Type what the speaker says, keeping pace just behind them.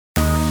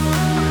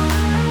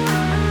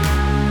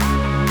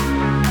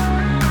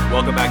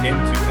Welcome back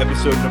into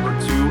episode number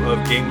 2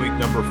 of game week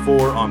number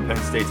 4 on Penn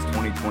State's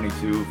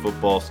 2022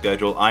 football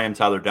schedule. I am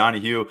Tyler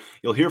Donahue.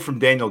 You'll hear from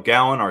Daniel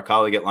Gowan, our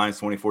colleague at Lions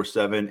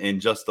 24/7, in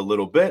just a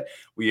little bit.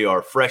 We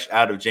are fresh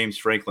out of James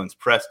Franklin's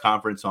press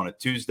conference on a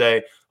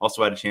Tuesday.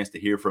 Also had a chance to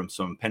hear from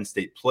some Penn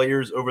State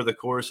players over the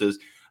course as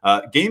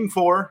game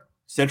 4,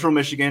 Central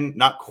Michigan,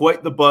 not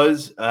quite the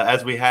buzz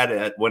as we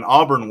had when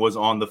Auburn was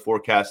on the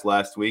forecast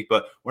last week,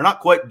 but we're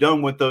not quite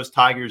done with those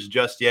Tigers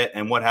just yet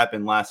and what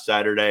happened last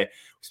Saturday.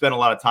 We spent a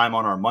lot of time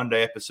on our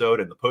Monday episode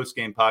and the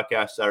post-game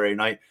podcast Saturday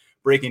night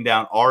breaking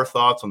down our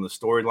thoughts on the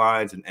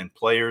storylines and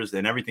players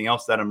and everything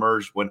else that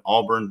emerged when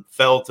Auburn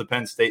fell to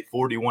Penn State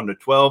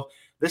 41-12.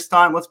 This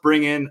time, let's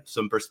bring in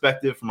some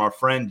perspective from our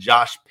friend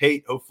Josh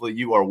Pate. Hopefully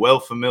you are well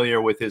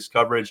familiar with his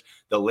coverage,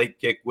 The Late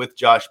Kick with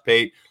Josh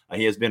Pate.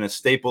 He has been a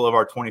staple of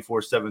our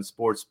 24/7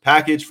 sports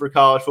package for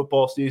college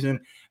football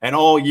season. And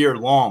all year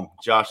long,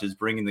 Josh is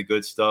bringing the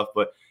good stuff.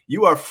 But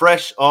you are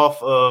fresh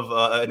off of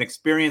an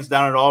experience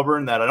down at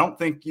Auburn that I don't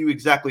think you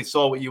exactly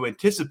saw what you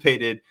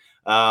anticipated.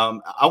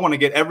 I want to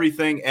get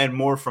everything and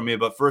more from you.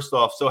 But first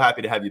off, so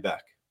happy to have you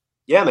back.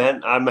 Yeah,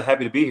 man, I'm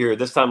happy to be here.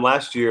 This time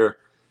last year,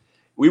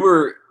 we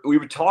were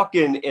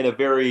talking in a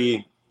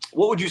very,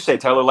 what would you say,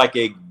 Tyler, like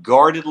a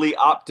guardedly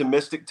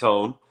optimistic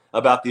tone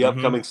about the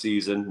upcoming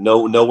season.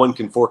 No one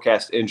can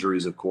forecast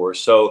injuries, of course.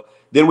 So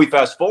then we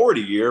fast forward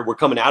a year. We're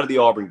coming out of the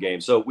Auburn game.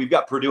 So we've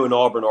got Purdue and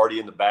Auburn already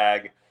in the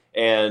bag.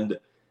 And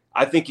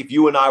I think if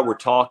you and I were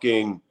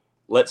talking,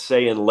 let's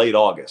say in late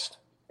August,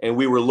 and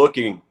we were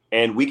looking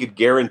and we could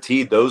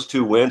guarantee those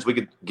 2 wins, we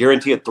could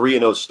guarantee a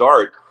 3-0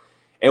 start.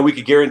 And we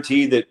could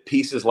guarantee that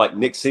pieces like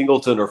Nick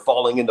Singleton are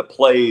falling into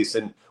place.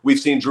 And we've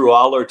seen Drew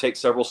Aller take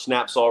several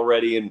snaps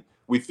already. And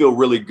we feel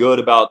really good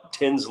about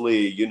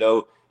Tinsley,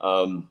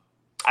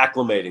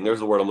 acclimating. There's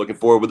the word I'm looking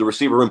for with the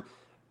receiver room.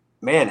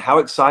 Man, how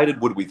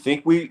excited would we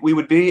think we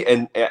would be?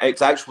 And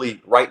it's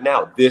actually right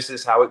now, this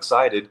is how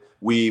excited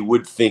we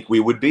would think we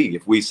would be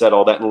if we said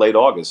all that in late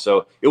August.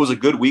 So it was a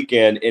good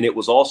weekend. And it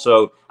was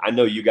also, I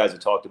know you guys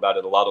have talked about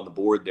it a lot on the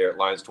board there at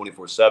Lions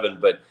 24/7,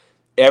 but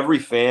every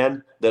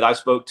fan that I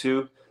spoke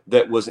to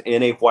that was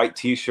in a white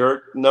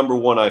T-shirt, number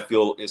one, I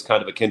feel is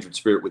kind of a kindred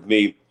spirit with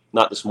me,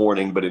 not this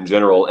morning, but in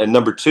general. And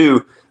number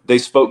two, they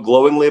spoke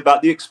glowingly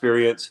about the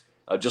experience,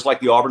 just like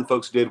the Auburn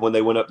folks did when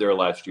they went up there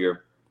last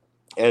year.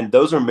 And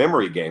those are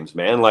memory games,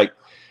 man. Like,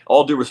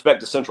 all due respect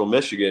to Central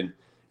Michigan,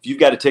 if you've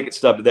got a ticket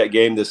stub to that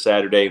game this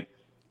Saturday,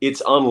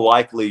 it's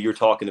unlikely you're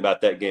talking about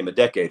that game a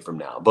decade from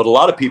now. But a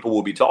lot of people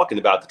will be talking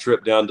about the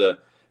trip down to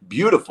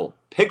beautiful,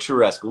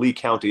 picturesque Lee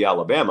County,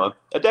 Alabama,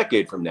 a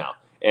decade from now.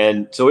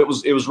 And so it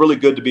was really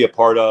good to be a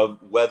part of.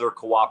 Weather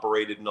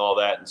cooperated and all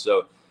that. And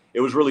so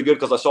it was really good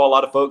because I saw a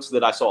lot of folks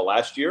that I saw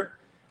last year.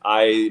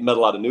 I met a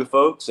lot of new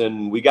folks,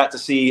 and we got to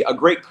see a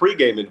great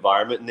pregame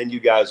environment. And then you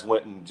guys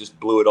went and just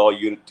blew it all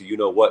to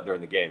you-know-what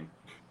during the game.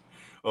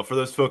 Well, for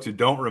those folks who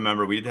don't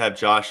remember, we did have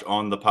Josh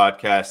on the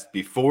podcast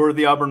before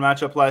the Auburn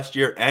matchup last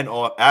year and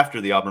after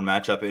the Auburn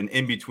matchup. And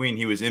in between,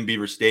 he was in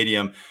Beaver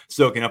Stadium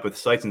soaking up with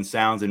sights and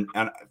sounds and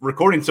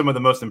recording some of the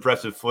most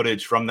impressive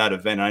footage from that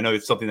event. And I know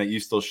it's something that you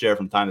still share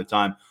from time to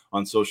time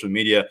on social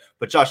media.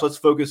 But Josh, let's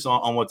focus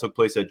on what took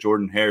place at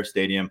Jordan-Hare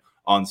Stadium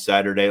on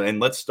Saturday.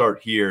 And let's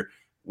start here.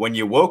 When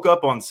you woke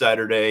up on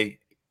Saturday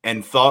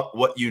and thought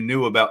what you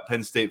knew about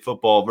Penn State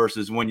football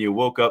versus when you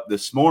woke up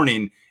this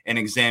morning and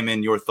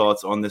examine your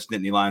thoughts on this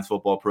Nittany Lions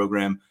football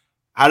program,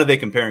 how do they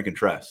compare and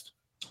contrast?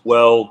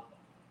 Well,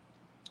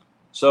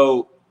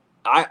 so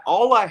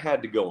all I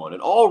had to go on,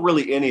 and all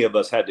really any of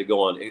us had to go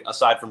on,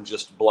 aside from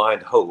just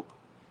blind hope,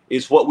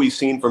 is what we've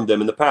seen from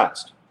them in the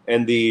past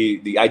and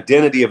the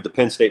identity of the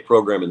Penn State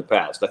program in the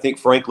past. I think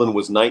Franklin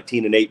was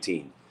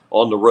 19-18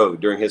 on the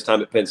road during his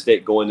time at Penn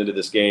State going into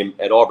this game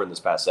at Auburn this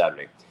past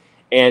Saturday.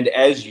 And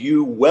as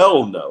you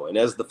well know, and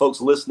as the folks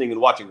listening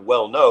and watching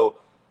well know,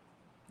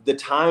 the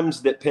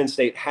times that Penn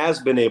State has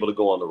been able to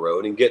go on the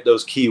road and get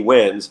those key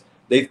wins,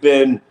 they've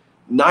been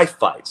knife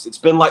fights. It's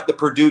been like the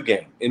Purdue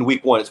game in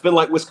week 1. It's been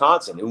like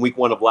Wisconsin in week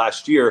 1 of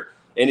last year.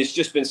 And it's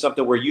just been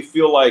something where you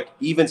feel like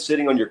even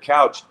sitting on your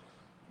couch,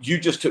 you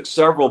just took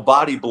several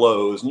body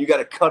blows and you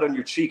got a cut on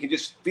your cheek. It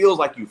just feels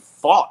like you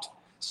fought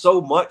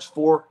so much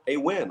for a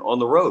win on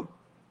the road.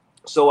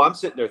 So I'm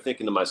sitting there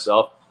thinking to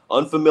myself,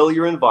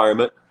 unfamiliar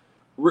environment,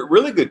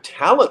 really good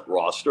talent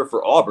roster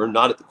for Auburn,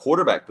 not at the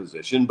quarterback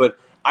position, but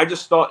I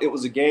just thought it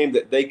was a game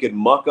that they could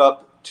muck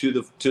up to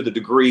the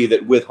degree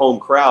that with home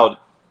crowd,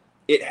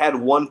 it had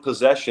one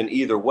possession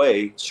either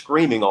way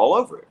screaming all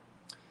over it.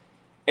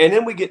 And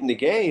then we get in the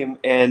game,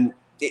 and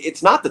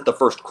it's not that the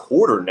first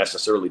quarter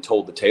necessarily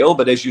told the tale,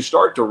 but as you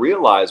start to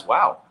realize,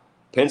 wow,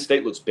 Penn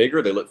State looks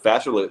bigger, they look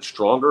faster, they look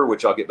stronger,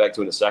 which I'll get back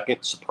to in a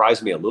second.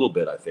 Surprised me a little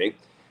bit, I think.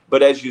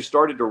 But as you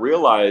started to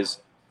realize,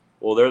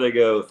 well, there they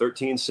go,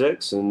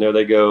 13-6, and there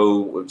they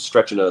go,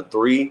 stretching a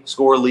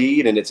 3-score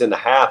lead, and it's in the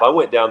half. I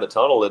went down the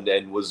tunnel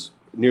and was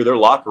near their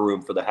locker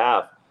room for the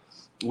half,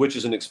 which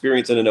is an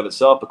experience in and of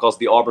itself because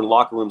the Auburn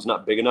locker room's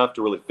not big enough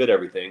to really fit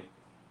everything.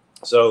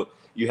 So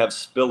you have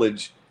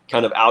spillage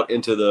kind of out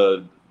into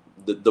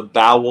the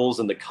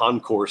bowels and the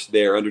concourse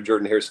there under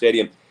Jordan-Hare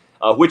Stadium.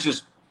 which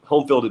is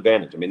home field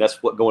advantage. I mean,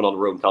 that's what going on the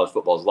road in college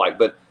football is like.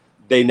 But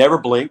they never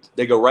blinked.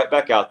 They go right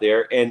back out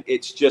there, and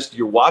it's just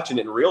you're watching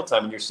it in real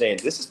time, and you're saying,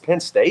 this is Penn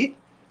State?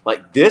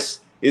 Like,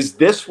 is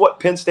this what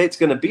Penn State's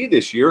going to be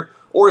this year,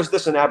 or is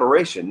this an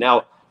aberration?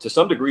 Now, to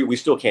some degree, we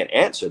still can't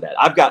answer that.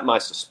 I've got my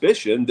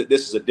suspicion that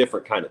this is a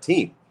different kind of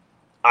team.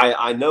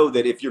 I know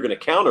that if you're going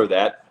to counter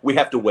that, we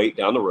have to wait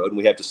down the road, and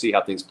we have to see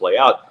how things play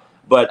out.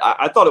 But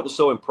I thought it was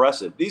so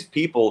impressive. These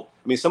people,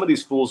 I mean, some of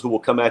these fools who will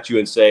come at you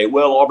and say,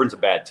 well, Auburn's a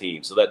bad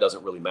team, so that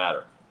doesn't really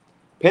matter.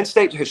 Penn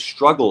State has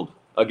struggled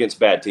against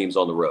bad teams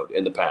on the road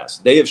in the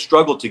past. They have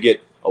struggled to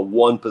get a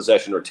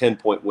 1-possession or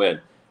 10-point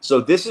win.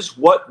 So this is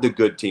what the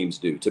good teams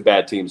do to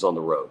bad teams on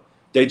the road.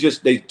 They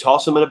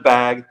toss them in a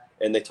bag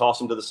and they toss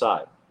them to the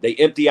side. They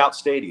empty out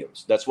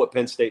stadiums. That's what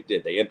Penn State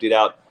did. They emptied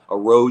out a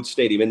road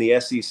stadium in the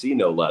SEC,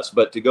 no less.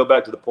 But to go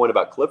back to the point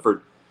about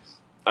Clifford,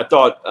 I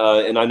thought,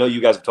 and I know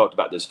you guys have talked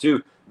about this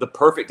too, the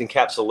perfect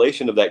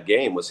encapsulation of that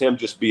game was him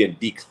just being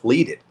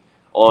depleted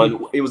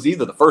on, it was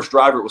either the first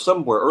drive or it was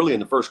somewhere early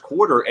in the first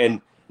quarter.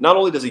 And not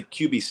only does he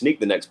QB sneak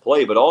the next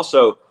play, but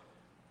also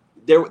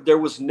there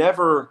was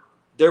never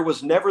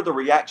the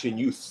reaction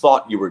you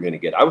thought you were going to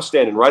get. I was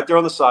standing right there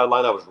on the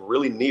sideline. I was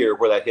really near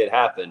where that hit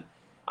happened.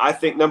 I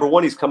think, number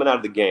one, he's coming out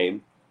of the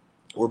game.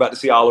 We're about to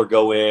see Aller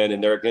go in,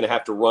 and they're going to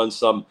have to run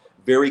some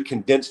very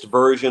condensed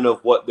version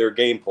of what their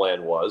game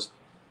plan was.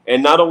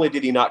 And not only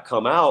did he not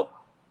come out,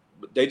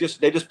 but they just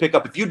pick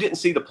up. If you didn't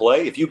see the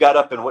play, if you got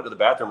up and went to the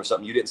bathroom or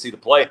something, you didn't see the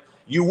play,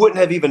 you wouldn't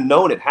have even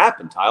known it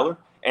happened, Tyler.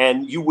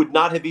 And you would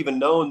not have even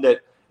known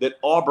that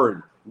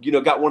Auburn,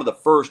 got one of the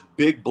first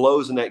big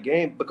blows in that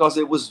game because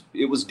it was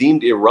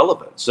deemed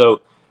irrelevant.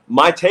 So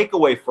my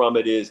takeaway from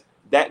it is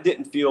that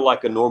didn't feel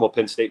like a normal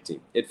Penn State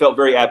team. It felt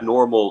very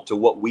abnormal to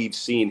what we've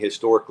seen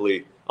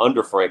historically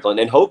under Franklin.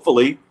 And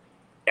hopefully,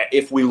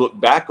 if we look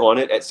back on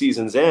it at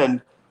season's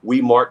end,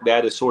 we mark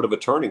that as sort of a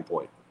turning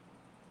point.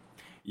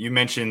 You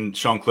mentioned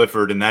Sean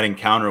Clifford and that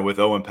encounter with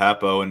Owen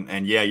Pappoe.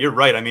 And yeah, you're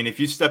right. I mean, if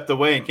you stepped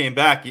away and came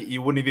back,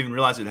 you wouldn't have even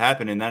realized it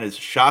happened. And that is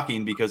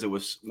shocking because it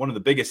was one of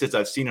the biggest hits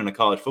I've seen on a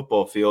college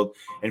football field.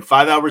 And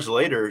 5 hours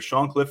later,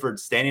 Sean Clifford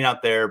standing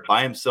out there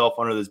by himself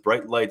under those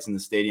bright lights in the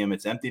stadium.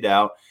 It's emptied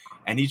out.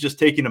 And he's just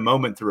taking a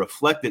moment to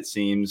reflect, it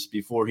seems,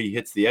 before he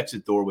hits the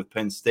exit door with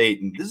Penn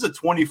State. And this is a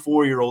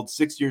 24-year-old,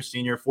 6-year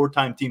senior,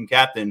 4-time team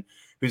captain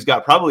who's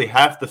got probably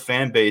half the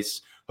fan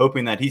base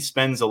hoping that he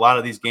spends a lot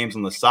of these games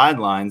on the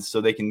sidelines so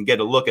they can get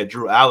a look at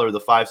Drew Aller, the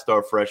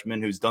 5-star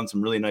freshman who's done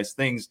some really nice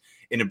things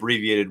in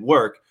abbreviated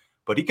work.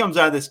 But he comes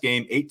out of this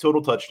game, 8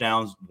 total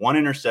touchdowns, 1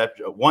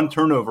 interception, 1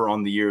 turnover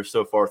on the year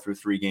so far through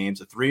 3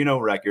 games, a 3-0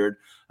 record,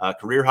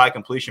 career high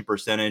completion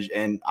percentage,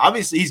 and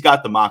obviously he's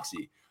got the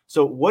moxie.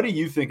 So what do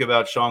you think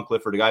about Sean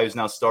Clifford, a guy who's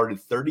now started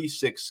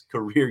 36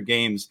 career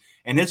games,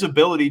 and his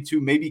ability to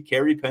maybe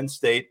carry Penn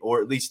State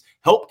or at least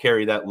help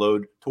carry that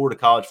load toward a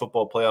college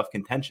football playoff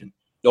contention?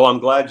 No, I'm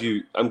glad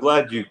you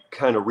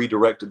kind of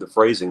redirected the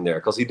phrasing there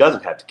because he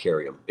doesn't have to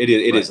carry them. It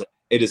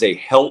is a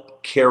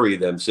help carry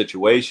them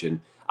situation.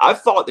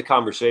 I've thought the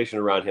conversation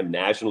around him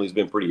nationally has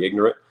been pretty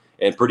ignorant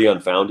and pretty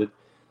unfounded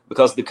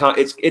because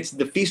it's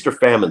the feast or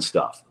famine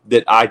stuff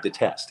that I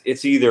detest.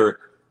 It's either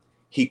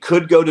he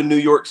could go to New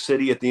York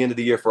City at the end of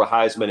the year for a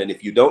Heisman, and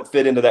if you don't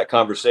fit into that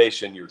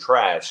conversation, you're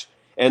trash.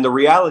 And the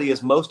reality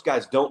is most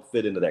guys don't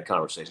fit into that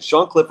conversation.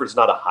 Sean Clifford's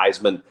not a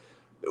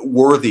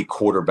Heisman-worthy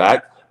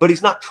quarterback, but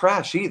he's not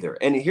trash either.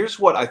 And here's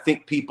what I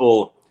think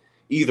people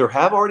either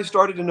have already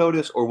started to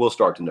notice or will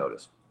start to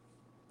notice.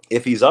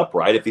 If he's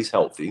upright, if he's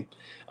healthy,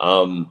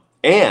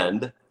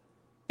 and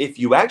if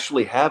you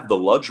actually have the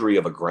luxury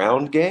of a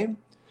ground game,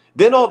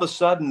 then all of a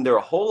sudden there are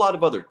a whole lot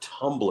of other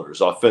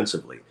tumblers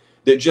offensively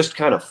that just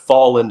kind of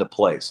fall into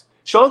place.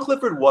 Sean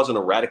Clifford wasn't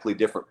a radically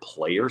different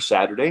player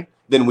Saturday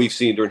than we've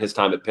seen during his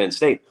time at Penn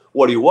State.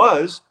 What he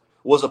was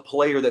a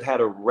player that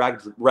had a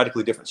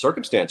radically different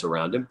circumstance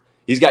around him.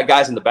 He's got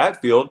guys in the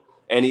backfield,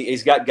 and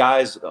he's got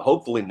guys,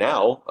 hopefully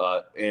now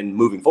and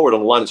moving forward on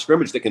the line of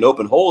scrimmage that can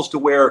open holes to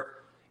where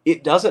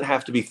it doesn't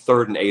have to be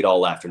 3rd and 8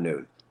 all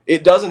afternoon.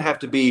 It doesn't have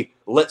to be,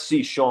 let's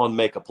see Sean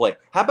make a play.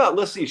 How about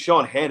let's see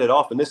Sean hand it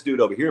off and this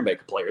dude over here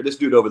make a play or this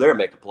dude over there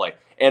make a play.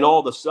 And all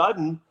of a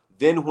sudden,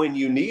 then when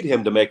you need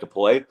him to make a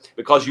play,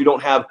 because you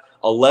don't have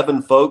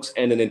 11 folks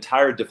and an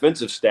entire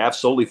defensive staff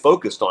solely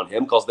focused on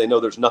him because they know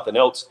there's nothing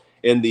else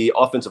in the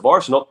offensive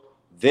arsenal,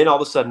 then all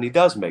of a sudden he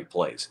does make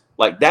plays.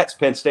 Like that's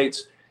Penn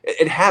State's,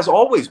 it has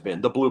always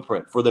been the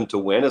blueprint for them to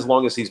win as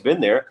long as he's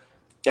been there.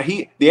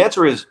 The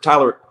answer is,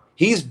 Tyler,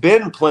 he's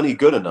been plenty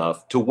good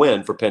enough to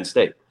win for Penn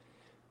State.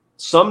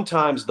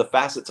 Sometimes the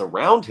facets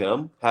around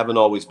him haven't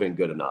always been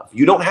good enough.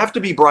 You don't have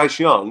to be Bryce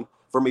Young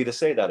for me to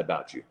say that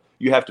about you.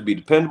 You have to be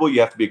dependable.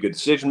 You have to be a good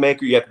decision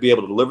maker. You have to be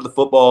able to deliver the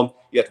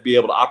football. You have to be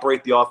able to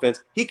operate the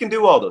offense. He can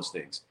do all those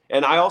things.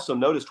 And I also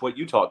noticed what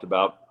you talked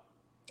about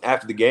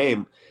after the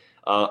game.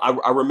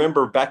 I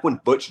remember back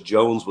when Butch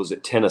Jones was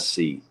at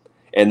Tennessee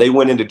and they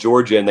went into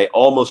Georgia and they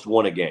almost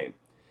won a game.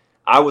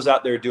 I was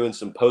out there doing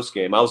some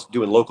post-game. I was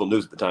doing local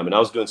news at the time, and I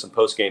was doing some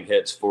post-game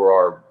hits for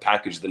our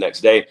package the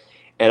next day.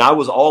 And I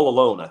was all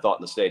alone, I thought,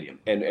 in the stadium.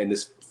 And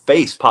this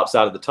face pops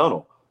out of the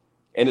tunnel.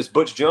 And it's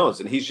Butch Jones,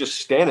 and he's just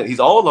standing. He's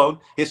all alone.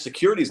 His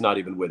security's not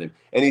even with him.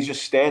 And he's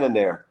just standing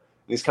there.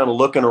 And he's kind of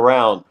looking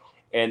around.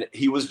 And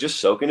he was just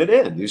soaking it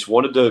in. He just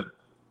wanted to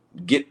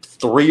get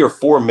 3 or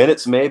 4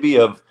 minutes maybe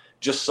of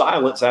just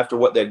silence after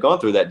what they'd gone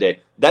through that day.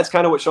 That's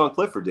kind of what Sean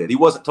Clifford did. He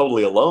wasn't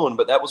totally alone,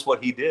 but that was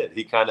what he did.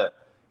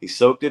 He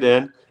soaked it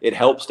in. It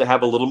helps to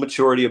have a little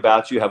maturity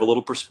about you, have a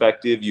little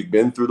perspective. You've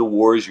been through the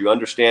wars. You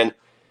understand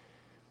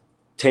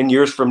 10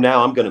 years from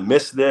now, I'm going to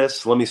miss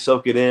this. Let me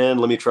soak it in.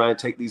 Let me try and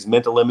take these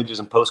mental images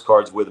and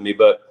postcards with me.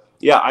 But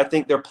yeah, I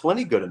think they're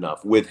plenty good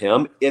enough with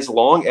him, as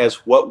long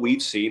as what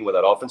we've seen with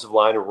that offensive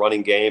line and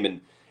running game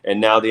and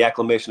now the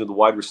acclimation of the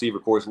wide receiver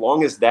core, as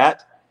long as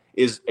that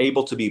is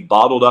able to be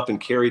bottled up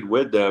and carried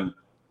with them,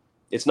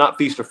 it's not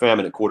feast or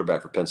famine at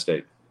quarterback for Penn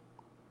State.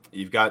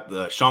 You've got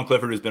the Sean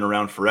Clifford, who's been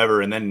around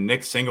forever, and then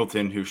Nick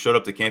Singleton, who showed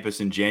up to campus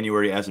in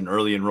January as an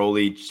early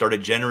enrollee,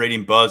 started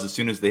generating buzz as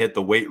soon as they hit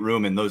the weight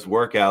room and those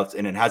workouts,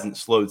 and it hasn't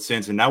slowed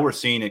since. And now we're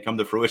seeing it come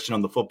to fruition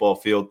on the football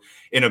field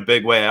in a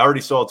big way. I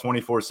already saw a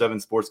 24/7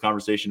 Sports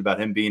conversation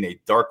about him being a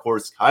dark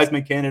horse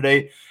Heisman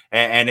candidate,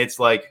 and it's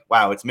like,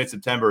 wow, it's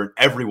mid-September, and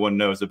everyone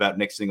knows about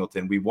Nick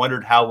Singleton. We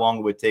wondered how long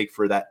it would take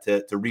for that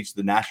to reach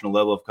the national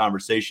level of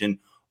conversation.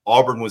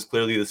 Auburn was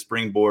clearly the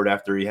springboard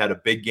after he had a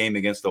big game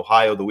against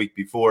Ohio the week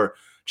before.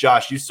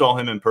 Josh, you saw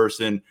him in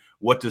person.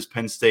 What does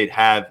Penn State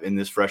have in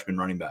this freshman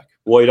running back?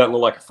 Well, he doesn't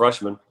look like a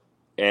freshman.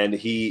 And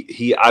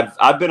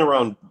I've been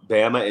around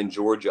Bama and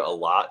Georgia a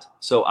lot,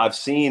 so I've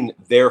seen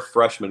their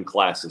freshman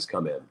classes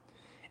come in.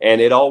 And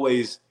it's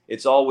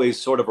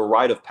always sort of a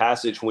rite of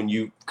passage when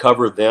you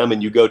cover them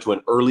and you go to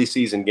an early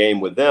season game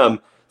with them.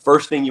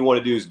 First thing you want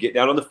to do is get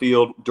down on the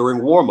field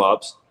during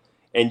warmups,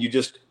 and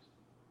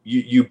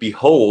you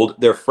behold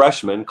their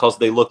freshmen, because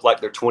they look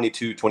like they're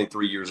 22,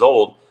 23 years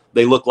old.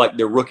 They look like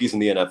they're rookies in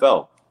the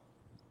NFL.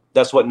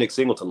 That's what Nick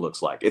Singleton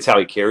looks like. It's how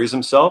he carries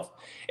himself.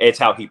 It's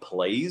how he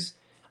plays.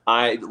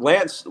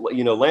 Lance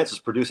is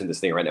producing this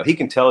thing right now. He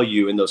can tell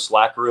you in those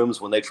Slack rooms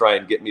when they try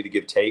and get me to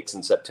give takes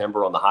in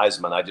September on the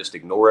Heisman, I just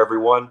ignore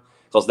everyone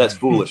because that's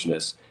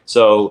foolishness.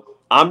 So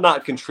I'm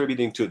not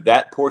contributing to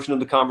that portion of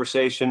the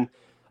conversation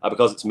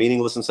because it's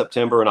meaningless in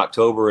September and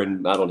October,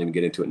 and I don't even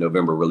get into it in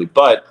November really.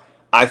 But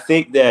I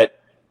think that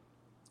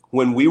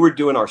when we were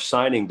doing our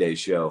signing day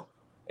show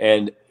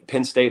and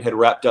Penn State had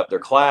wrapped up their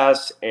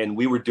class and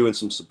we were doing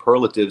some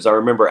superlatives, I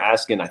remember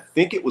asking, I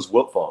think it was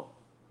Wiltfong.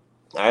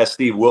 I asked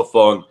Steve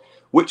Wiltfong,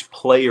 which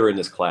player in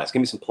this class,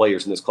 give me some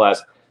players in this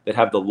class that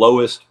have the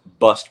lowest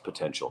bust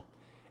potential.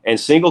 And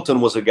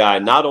Singleton was a guy,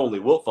 not only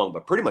Wiltfong,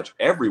 but pretty much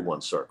everyone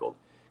circled,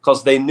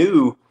 because they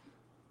knew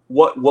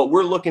what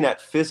we're looking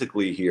at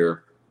physically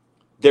here.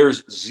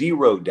 There's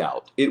zero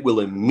doubt it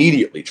will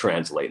immediately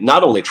translate.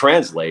 Not only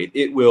translate,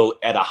 it will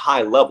at a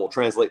high level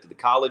translate to the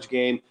college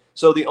game.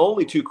 So the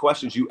only two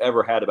questions you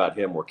ever had about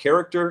him were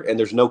character, and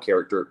there's no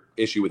character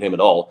issue with him at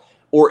all,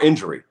 or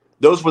injury.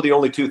 Those were the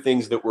only two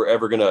things that were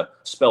ever going to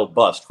spell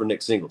bust for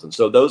Nick Singleton.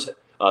 So those,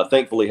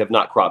 thankfully, have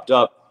not cropped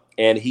up.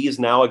 And he is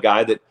now a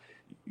guy that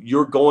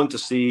you're going to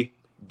see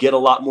get a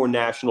lot more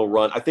national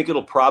run. I think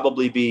it'll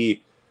probably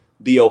be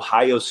the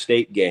Ohio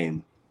State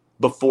game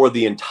before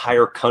the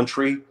entire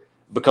country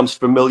becomes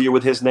familiar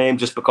with his name,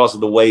 just because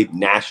of the way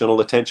national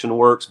attention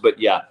works. But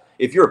yeah,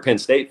 if you're a Penn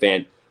State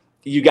fan,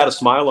 you got a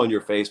smile on your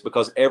face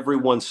because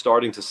everyone's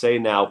starting to say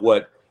now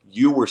what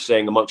you were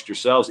saying amongst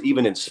yourselves,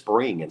 even in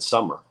spring and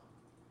summer.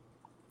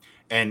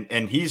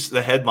 And he's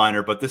the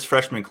headliner, but this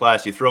freshman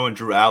class, you throw in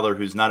Drew Aller,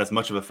 who's not as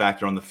much of a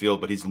factor on the field,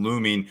 but he's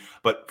looming.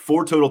 But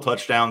 4 total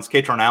touchdowns.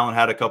 Katron Allen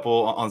had a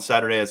couple on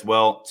Saturday as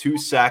well. 2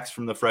 sacks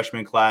from the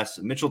freshman class.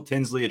 Mitchell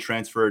Tinsley, a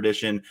transfer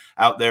addition,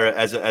 out there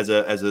as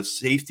a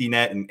safety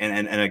net and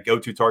a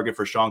go-to target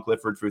for Sean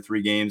Clifford for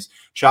 3 games.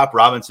 Chop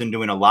Robinson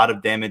doing a lot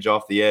of damage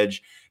off the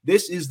edge.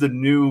 This is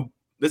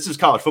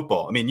college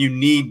football. I mean, you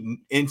need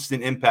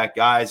instant impact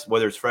guys,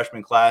 whether it's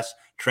freshman class,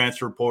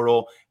 transfer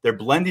portal. They're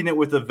blending it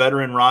with a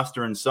veteran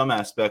roster in some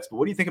aspects. But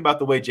what do you think about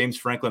the way James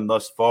Franklin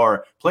thus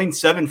far, playing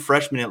 7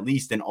 freshmen at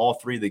least in all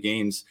 3 of the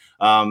games,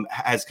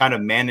 has kind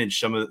of managed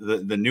some of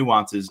the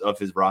nuances of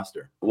his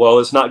roster? Well,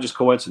 it's not just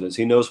coincidence.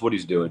 He knows what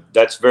he's doing.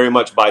 That's very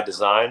much by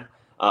design.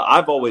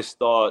 I've always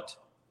thought,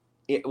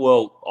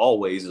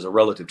 always is a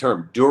relative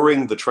term,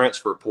 during the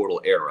transfer portal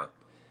era,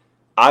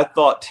 I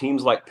thought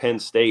teams like Penn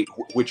State,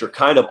 which are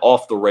kind of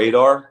off the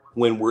radar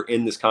when we're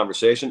in this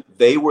conversation,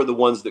 they were the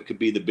ones that could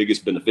be the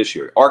biggest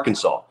beneficiary.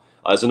 Arkansas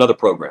is another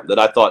program that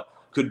I thought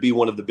could be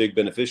one of the big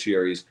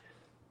beneficiaries.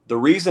 The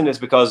reason is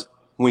because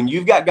when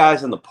you've got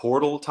guys in the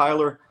portal,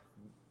 Tyler,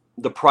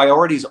 the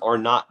priorities are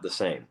not the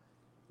same.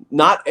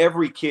 Not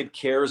every kid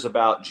cares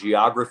about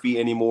geography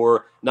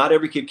anymore. Not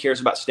every kid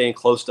cares about staying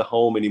close to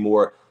home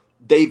anymore.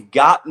 They've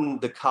gotten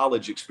the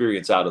college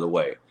experience out of the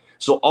way.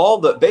 So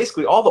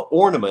basically all the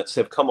ornaments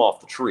have come off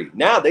the tree.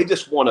 Now they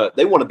just want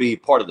to be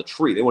part of the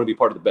tree. They want to be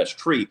part of the best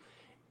tree.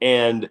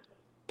 And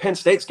Penn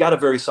State's got a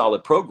very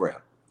solid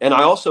program. And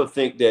I also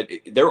think that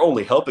they're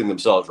only helping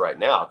themselves right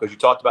now, because you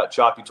talked about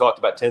Chop, you talked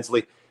about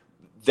Tinsley.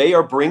 They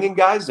are bringing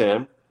guys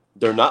in.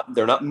 They're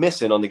not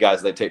missing on the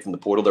guys they take from the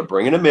portal. They're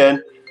bringing them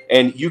in,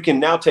 And you can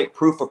now take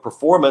proof of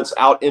performance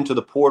out into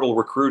the portal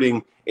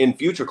recruiting in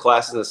future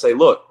classes and say,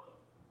 look,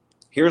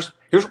 here's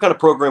what kind of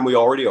program we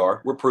already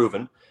are. We're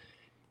proven.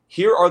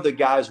 Here are the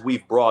guys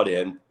we've brought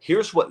in.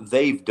 Here's what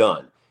they've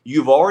done.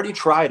 You've already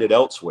tried it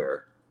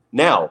elsewhere.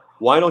 Now,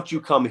 why don't you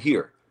come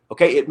here?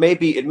 Okay, it may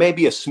be a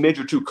smidge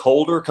or two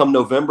colder come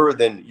November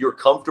than you're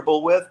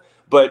comfortable with,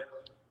 but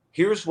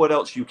here's what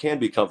else you can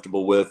be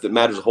comfortable with that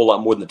matters a whole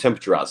lot more than the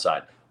temperature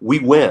outside. We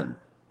win.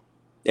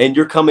 And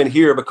you're coming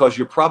here because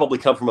you probably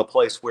come from a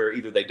place where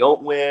either they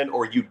don't win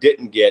or you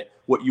didn't get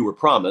what you were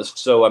promised.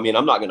 So, I mean,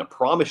 I'm not going to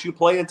promise you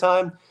playing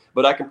time,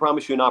 but I can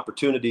promise you an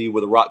opportunity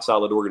with a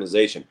rock-solid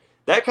organization.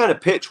 That kind of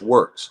pitch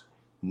works.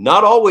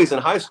 Not always in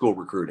high school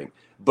recruiting,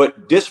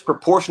 but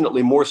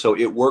disproportionately more so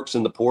it works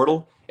in the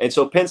portal. And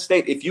so Penn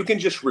State, if you can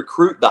just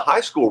recruit the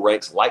high school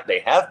ranks like they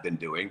have been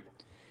doing,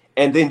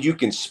 and then you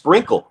can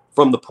sprinkle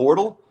from the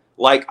portal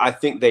like I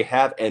think they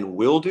have and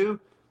will do,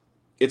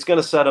 it's going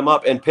to set them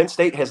up. And Penn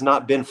State has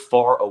not been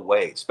far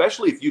away,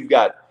 especially if you've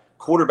got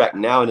quarterback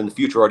now and in the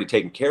future already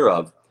taken care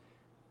of.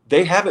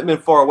 They haven't been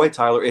far away,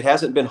 Tyler. It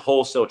hasn't been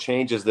wholesale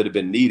changes that have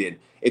been needed.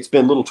 It's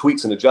been little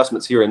tweaks and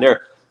adjustments here and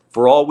there.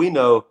 For all we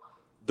know,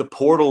 the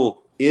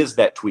portal is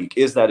that tweak,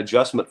 is that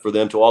adjustment for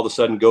them to all of a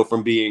sudden go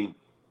from being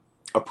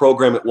a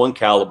program at one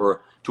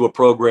caliber to a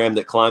program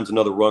that climbs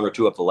another rung or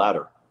two up the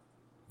ladder.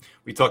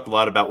 We talked a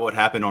lot about what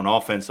happened on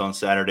offense on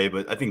Saturday,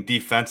 but I think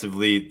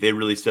defensively, they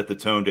really set the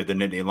tone to the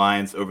Nittany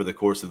Lions over the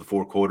course of the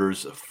 4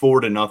 quarters,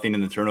 4-0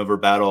 in the turnover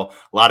battle,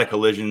 a lot of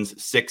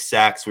collisions, 6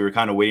 sacks. We were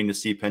kind of waiting to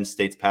see Penn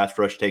State's pass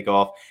rush take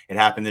off. It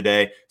happened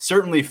today.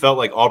 Certainly felt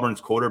like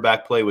Auburn's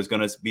quarterback play was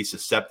going to be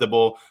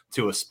susceptible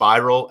to a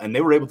spiral, and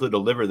they were able to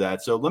deliver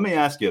that. So let me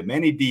ask you,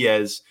 Manny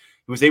Diaz,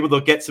 who was able to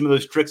get some of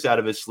those tricks out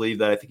of his sleeve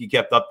that I think he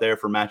kept up there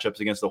for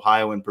matchups against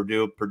Ohio and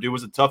Purdue. Purdue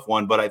was a tough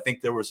one, but I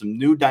think there were some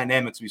new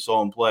dynamics we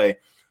saw in play.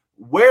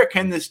 Where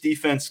can this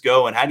defense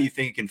go, and how do you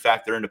think it can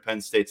factor into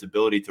Penn State's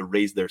ability to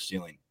raise their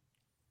ceiling?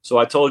 So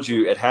I told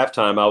you at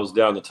halftime I was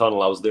down the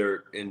tunnel. I was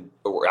there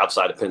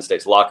outside of Penn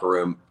State's locker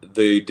room.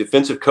 The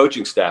defensive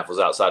coaching staff was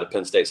outside of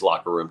Penn State's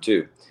locker room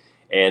too.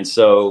 And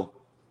so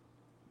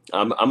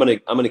I'm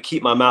gonna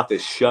keep my mouth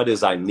as shut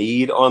as I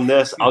need on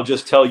this. I'll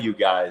just tell you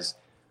guys,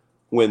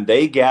 when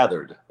they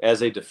gathered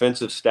as a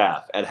defensive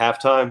staff at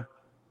halftime,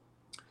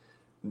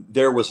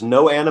 there was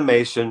no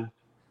animation.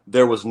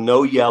 There was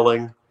no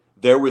yelling.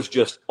 There was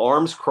just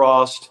arms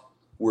crossed.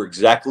 We're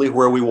exactly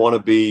where we want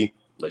to be.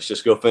 Let's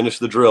just go finish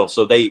the drill.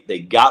 So they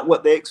got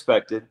what they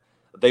expected.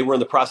 They were in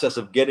the process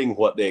of getting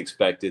what they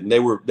expected, and they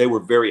were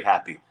very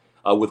happy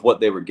with what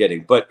they were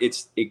getting. But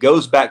it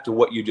goes back to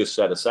what you just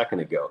said a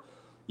second ago.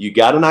 You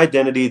got an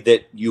identity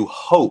that you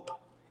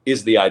hope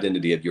is the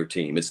identity of your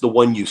team. It's the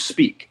one you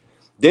speak.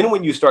 Then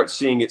when you start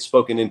seeing it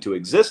spoken into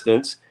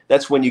existence,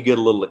 that's when you get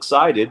a little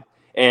excited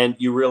and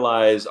you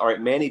realize, all right,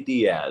 Manny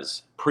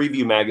Diaz,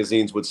 preview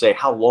magazines would say,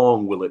 how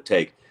long will it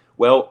take?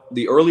 Well,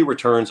 the early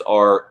returns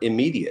are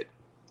immediate.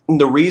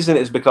 And the reason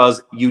is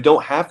because you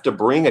don't have to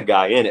bring a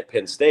guy in at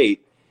Penn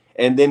State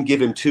and then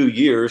give him 2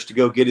 years to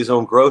go get his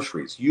own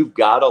groceries. You've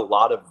got a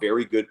lot of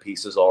very good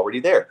pieces already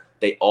there.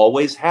 They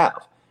always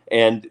have.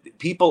 And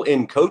people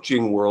in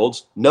coaching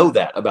worlds know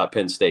that about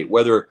Penn State,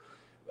 whether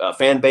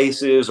fan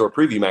bases or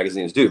preview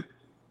magazines do.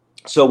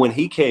 So when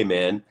he came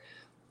in,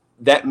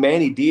 that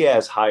Manny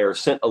Diaz hire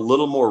sent a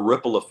little more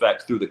ripple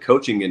effect through the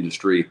coaching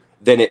industry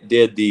than it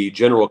did the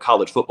general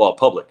college football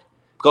public.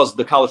 Because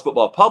the college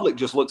football public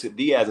just looks at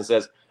Diaz and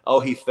says,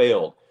 oh, he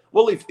failed.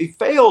 Well, he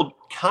failed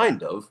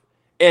kind of,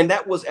 and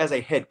that was as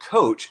a head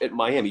coach at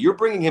Miami. You're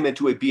bringing him in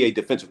to be a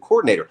defensive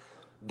coordinator.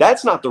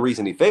 That's not the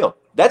reason he failed.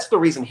 That's the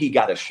reason he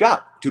got a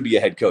shot to be a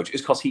head coach,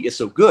 is because he is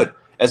so good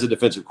as a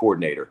defensive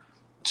coordinator.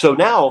 So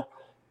now,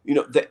 you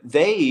know,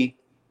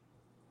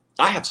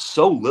 I have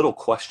so little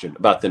question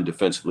about them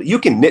defensively. You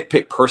can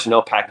nitpick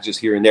personnel packages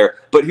here and there,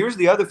 but here's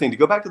the other thing. To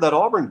go back to that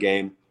Auburn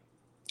game,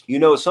 you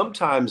know,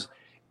 sometimes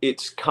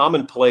it's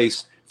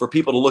commonplace for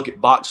people to look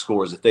at box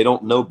scores if they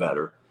don't know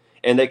better,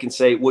 and they can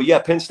say, well, yeah,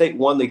 Penn State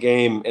won the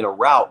game in a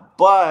rout,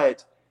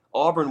 but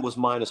Auburn was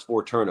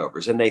 -4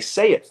 turnovers. And they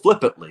say it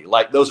flippantly,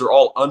 like those are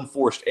all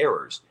unforced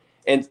errors.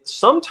 And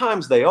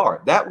sometimes they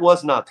are. That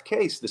was not the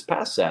case this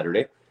past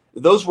Saturday.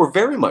 Those were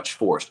very much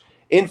forced.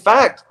 In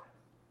fact,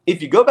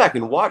 if you go back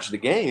and watch the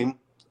game,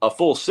 a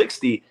full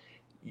 60,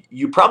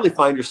 you probably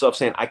find yourself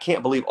saying, I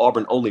can't believe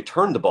Auburn only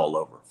turned the ball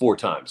over 4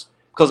 times,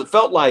 because it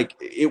felt like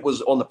it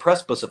was on the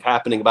precipice of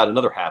happening about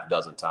another half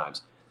dozen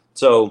times.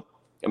 So,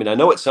 I mean, I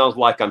know it sounds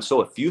like I'm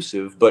so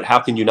effusive, but how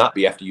can you not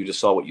be after you just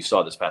saw what you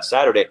saw this past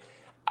Saturday?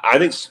 I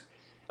think,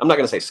 I'm not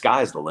going to say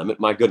sky's the limit,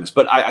 my goodness,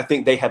 but I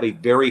think they have a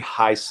very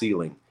high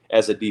ceiling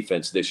as a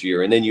defense this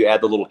year. And then you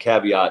add the little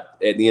caveat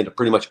at the end of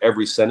pretty much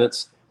every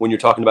sentence when you're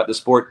talking about the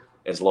sport,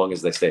 as long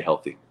as they stay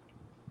healthy.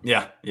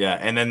 Yeah, yeah.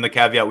 And then the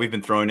caveat we've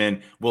been throwing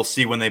in, we'll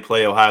see when they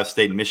play Ohio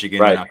State and Michigan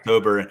in Right.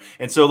 October.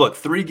 And so, look,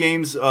 3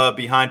 games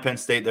behind Penn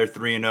State. They're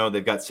 3-0.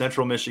 They've got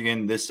Central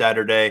Michigan this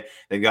Saturday.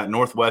 They've got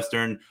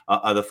Northwestern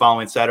the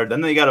following Saturday.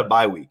 Then they got a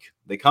bye week.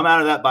 They come out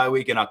of that bye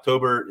week in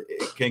October.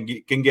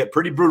 It can get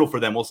pretty brutal for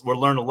them. We'll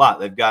learn a lot.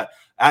 They've got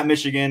at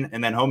Michigan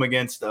and then home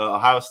against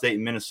Ohio State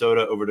and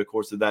Minnesota over the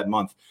course of that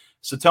month.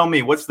 So tell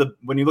me,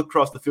 when you look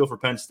across the field for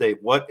Penn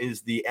State, what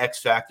is the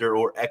X factor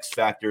or X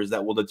factors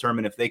that will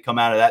determine if they come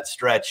out of that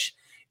stretch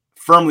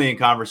firmly in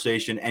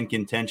conversation and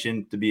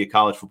contention to be a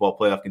college football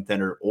playoff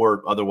contender,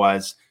 or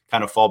otherwise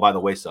kind of fall by the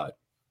wayside?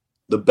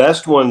 The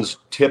best ones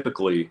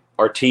typically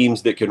are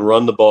teams that can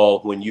run the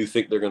ball when you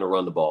think they're going to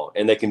run the ball,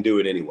 and they can do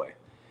it anyway.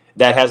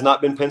 That has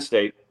not been Penn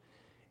State.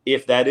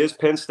 If that is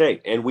Penn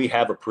State, and we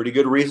have a pretty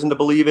good reason to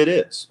believe it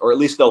is, or at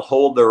least they'll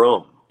hold their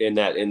own in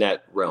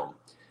that realm,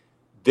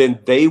 then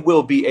they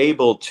will be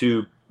able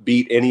to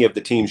beat any of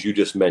the teams you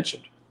just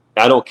mentioned.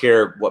 I don't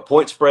care what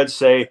point spreads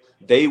say.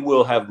 They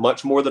will have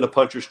much more than a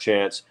puncher's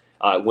chance.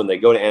 When they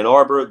go to Ann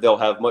Arbor, they'll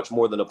have much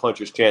more than a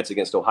puncher's chance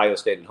against Ohio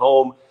State at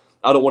home.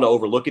 I don't want to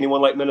overlook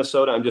anyone like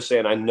Minnesota. I'm just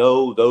saying I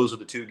know those are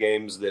the 2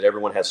 games that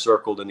everyone has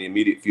circled in the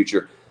immediate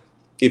future.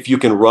 If you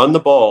can run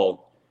the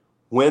ball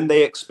when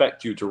they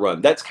expect you to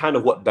run, that's kind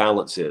of what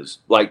balance is.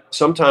 Like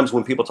sometimes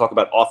when people talk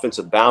about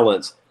offensive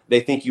balance, they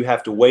think you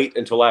have to wait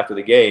until after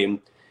the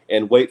game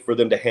and wait for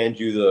them to hand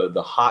you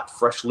the hot,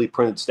 freshly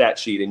printed stat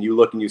sheet. And you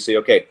look and you say,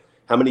 okay,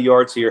 how many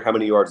yards here? How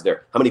many yards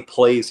there? How many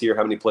plays here?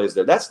 How many plays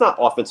there? That's not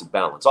offensive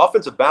balance.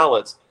 Offensive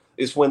balance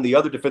is when the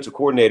other defensive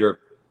coordinator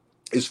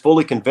is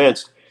fully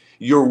convinced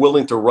you're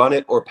willing to run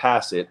it or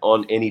pass it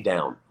on any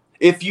down.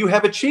 If you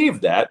have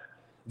achieved that,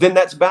 then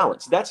that's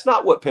balance. That's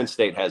not what Penn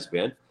State has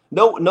been.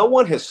 No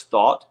one has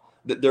thought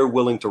that they're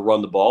willing to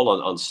run the ball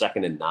on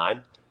 2nd and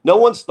 9. No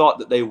one's thought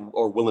that they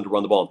are willing to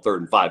run the ball on 3rd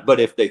and 5. But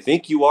if they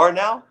think you are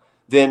now,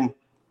 then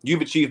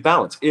you've achieved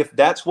balance. If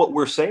that's what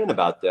we're saying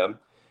about them,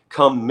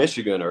 come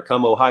Michigan or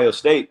come Ohio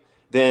State,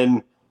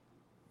 then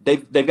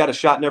they've got a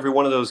shot in every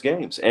one of those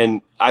games.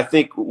 And I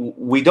think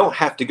we don't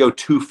have to go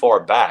too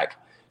far back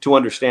to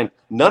understand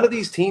none of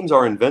these teams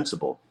are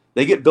invincible.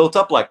 They get built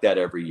up like that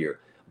every year.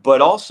 But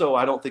also,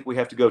 I don't think we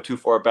have to go too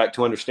far back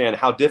to understand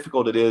how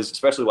difficult it is,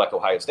 especially like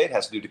Ohio State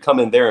has to do, to come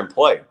in there and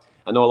play.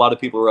 I know a lot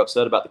of people are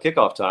upset about the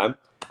kickoff time.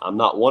 I'm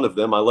not one of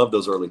them. I love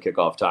those early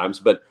kickoff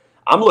times. But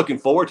I'm looking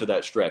forward to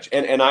that stretch.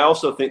 And I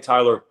also think,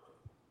 Tyler,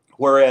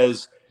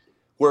 whereas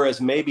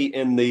maybe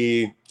in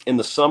the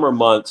summer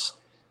months,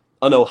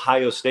 an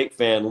Ohio State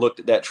fan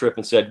looked at that trip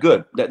and said,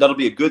 good, that'll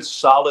be a good,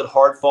 solid,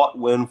 hard-fought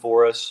win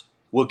for us.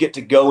 We'll get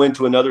to go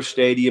into another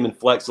stadium and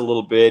flex a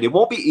little bit. It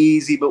won't be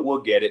easy, but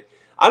we'll get it.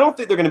 I don't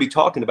think they're going to be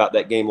talking about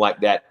that game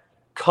like that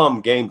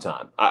come game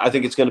time. I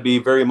think it's going to be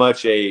very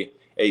much a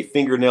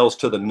fingernails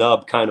to the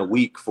nub kind of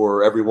week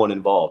for everyone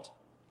involved.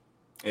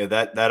 Yeah,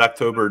 that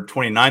October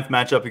 29th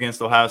matchup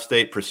against Ohio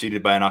State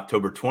preceded by an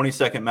October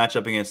 22nd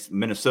matchup against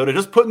Minnesota.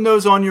 Just putting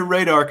those on your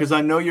radar because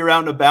I know you're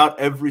out and about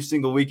every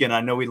single weekend. I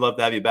know we'd love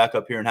to have you back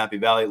up here in Happy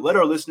Valley. Let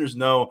our listeners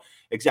know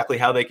exactly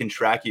how they can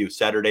track you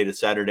Saturday to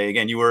Saturday.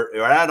 Again, you're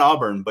at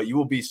Auburn, but you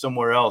will be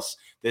somewhere else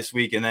this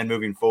week and then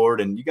moving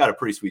forward, and you got a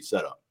pretty sweet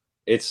setup.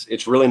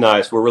 It's really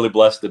nice. We're really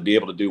blessed to be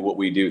able to do what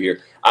we do here.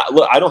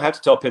 Look, I don't have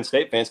to tell Penn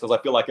State fans because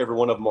I feel like every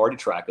one of them already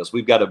track us.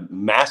 We've got a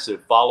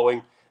massive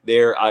following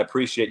there. I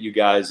appreciate you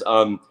guys.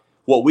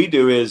 What we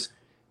do is,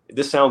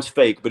 this sounds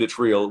fake, but it's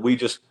real. We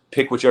just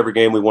pick whichever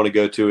game we want to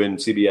go to, and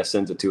CBS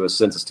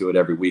sends us to it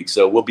every week.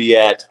 So we'll be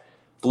at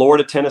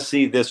Florida,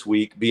 Tennessee this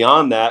week.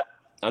 Beyond that,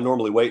 I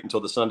normally wait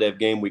until the Sunday of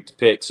game week to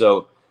pick.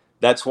 So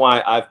that's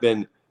why I've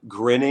been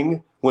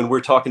grinning when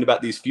we're talking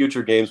about these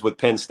future games with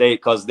Penn State,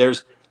 because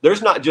there's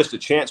not just a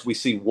chance we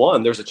see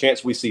one, there's a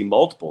chance we see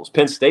multiples.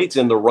 Penn State's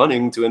in the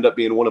running to end up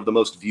being one of the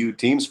most viewed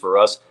teams for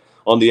us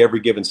on the Every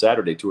Given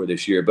Saturday tour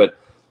this year. But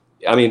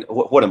I mean,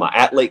 what am I?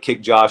 At Late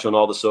Kick Josh on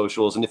all the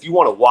socials. And if you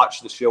want to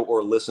watch the show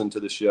or listen to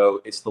the show,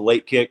 it's The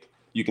Late Kick.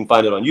 You can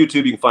find it on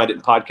YouTube. You can find it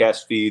in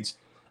podcast feeds.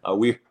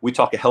 We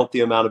talk a healthy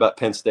amount about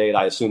Penn State.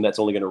 I assume that's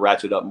only going to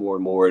ratchet up more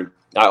and more. And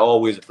I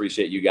always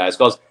appreciate you guys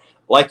because,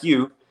 like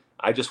you,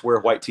 I just wear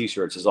white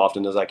T-shirts as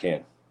often as I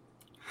can.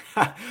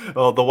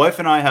 Well, the wife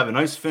and I have a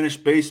nice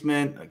finished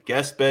basement, a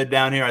guest bed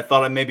down here. I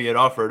thought maybe I'd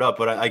offer it up,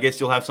 but I guess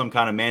you'll have some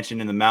kind of mansion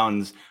in the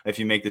mountains if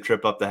you make the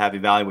trip up to Happy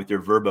Valley with your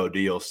Verbo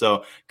deal.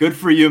 So good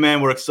for you,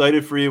 man. We're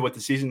excited for you, what the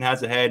season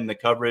has ahead and the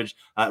coverage.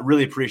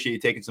 Really appreciate you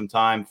taking some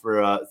time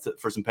for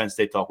some Penn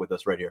State talk with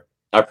us right here.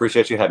 I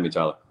appreciate you having me,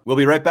 Tyler. We'll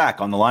be right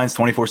back on the Lions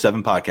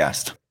 24/7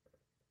 podcast.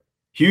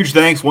 Huge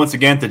thanks once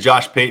again to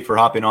Josh Pate for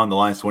hopping on the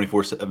Lions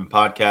 24/7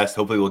 podcast.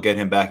 Hopefully we'll get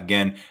him back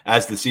again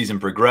as the season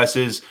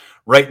progresses.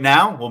 Right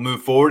now, we'll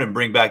move forward and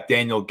bring back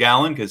Daniel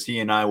Gallen because he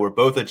and I were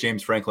both at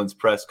James Franklin's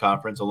press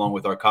conference along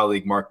with our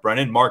colleague Mark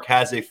Brennan. Mark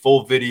has a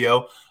full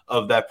video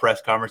of that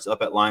press conference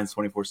up at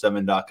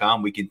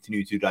Lions247.com. We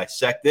continue to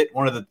dissect it.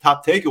 One of the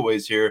top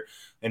takeaways here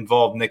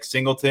involved Nick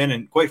Singleton,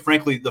 and quite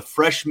frankly, the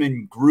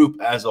freshman group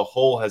as a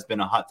whole has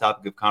been a hot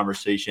topic of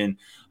conversation.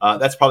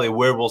 That's probably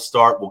where we'll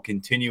start. We'll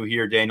continue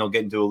here, Daniel,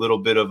 get into a little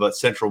bit of a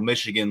Central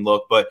Michigan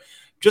look, but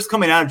just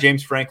coming out of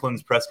James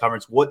Franklin's press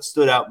conference, what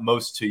stood out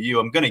most to you?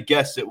 I'm going to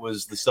guess it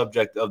was the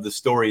subject of the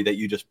story that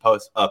you just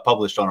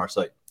published on our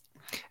site.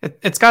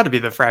 It's got to be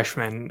the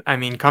freshman. I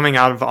mean, coming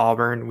out of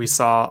Auburn, we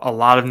saw a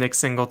lot of Nick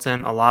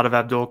Singleton, a lot of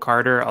Abdul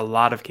Carter, a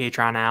lot of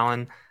Kaytron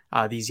Allen,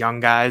 these young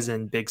guys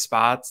in big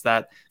spots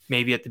that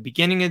maybe at the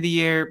beginning of the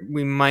year,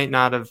 we might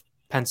not have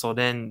penciled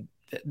in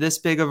this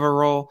big of a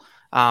role.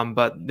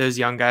 But those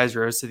young guys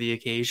rose to the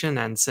occasion.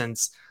 And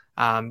since,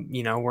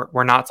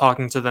 we're not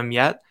talking to them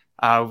yet,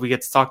 we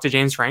get to talk to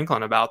James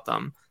Franklin about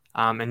them.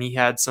 And he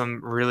had some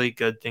really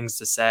good things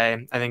to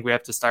say. I think we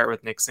have to start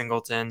with Nick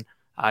Singleton.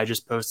 I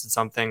just posted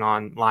something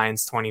on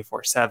Lions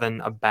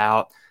 24/7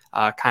 about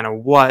kind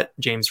of what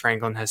James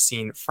Franklin has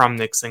seen from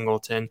Nick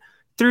Singleton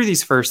through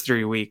these first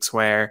 3 weeks,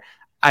 where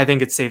I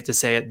think it's safe to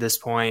say at this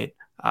point,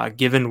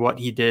 given what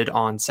he did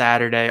on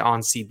Saturday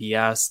on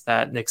CBS,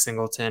 that Nick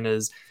Singleton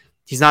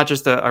he's not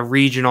just a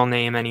regional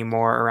name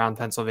anymore around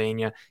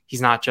Pennsylvania.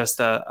 He's not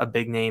just a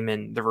big name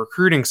in the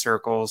recruiting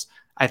circles.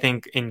 I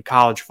think in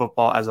college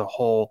football as a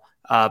whole,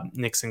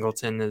 Nick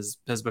Singleton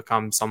has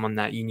become someone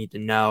that you need to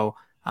know.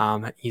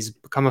 He's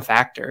become a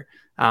factor.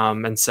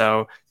 And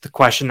so the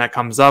question that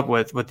comes up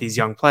with these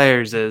young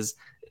players is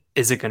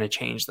it going to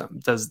change them?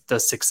 Does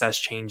success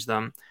change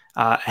them?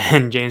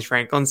 And James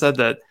Franklin said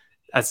that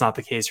that's not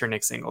the case for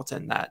Nick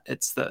Singleton, that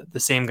it's the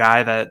same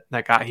guy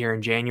that got here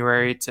in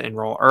January to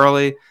enroll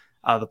early.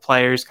 The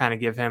players kind of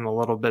give him a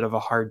little bit of a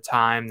hard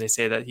time. They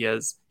say that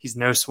he's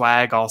no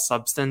swag, all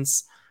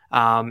substance.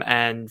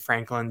 And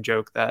Franklin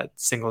joked that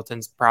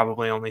Singleton's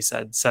probably only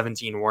said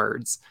 17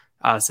 words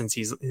since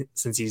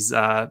he's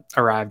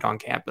arrived on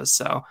campus.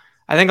 So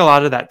I think a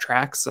lot of that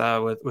tracks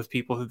with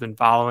people who've been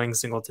following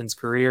Singleton's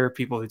career,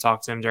 people who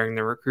talked to him during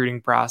the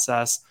recruiting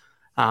process.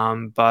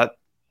 But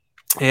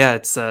yeah,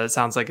 it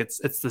sounds like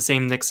it's the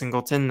same Nick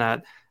Singleton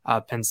that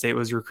Penn State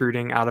was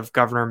recruiting out of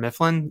Governor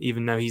Mifflin,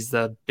 even though he's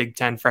the Big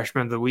Ten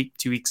Freshman of the Week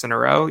 2 weeks in a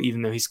row,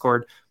 even though he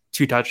scored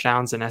 2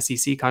 touchdowns in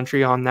SEC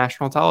country on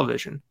national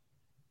television.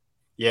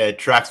 Yeah, it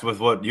tracks with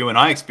what you and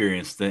I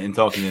experienced in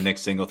talking to Nick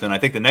Singleton. I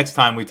think the next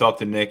time we talk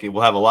to Nick,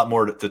 we'll have a lot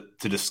more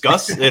to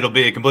discuss. It'll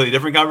be a completely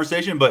different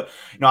conversation. But,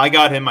 I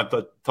got him. I've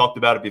talked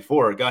about it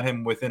before. I got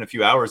him within a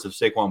few hours of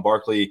Saquon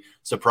Barkley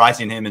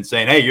surprising him and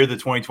saying, hey, you're the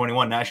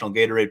 2021 National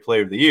Gatorade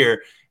Player of the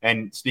Year.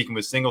 And speaking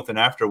with Singleton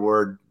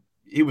afterward,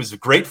 he was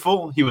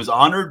grateful. He was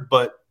honored,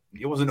 but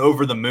he wasn't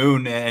over the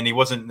moon, and he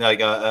wasn't like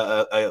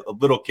a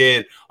little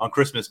kid on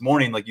Christmas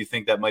morning like you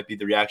think that might be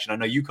the reaction. I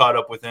know you caught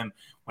up with him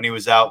when he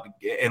was out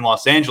in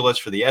Los Angeles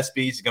for the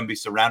ESPYs. He's going to be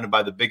surrounded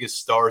by the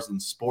biggest stars in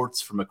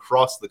sports from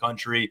across the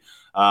country,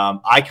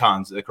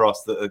 icons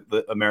across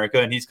the America,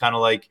 and he's kind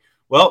of like,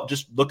 well,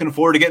 just looking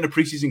forward to getting to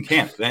preseason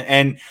camp.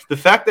 And the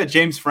fact that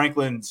James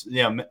Franklin's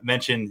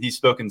mentioned he's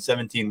spoken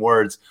 17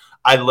 words,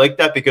 I like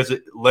that because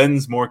it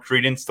lends more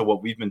credence to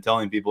what we've been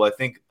telling people. I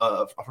think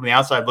from the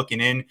outside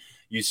looking in,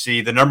 you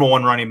see the number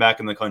 1 running back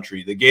in the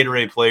country, the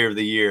Gatorade Player of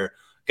the Year,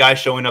 guy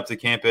showing up to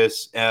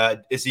campus.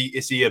 Is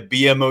he a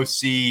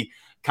BMOC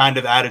kind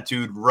of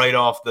attitude right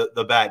off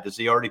the bat? Does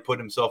he already put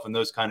himself in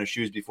those kind of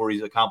shoes before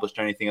he's accomplished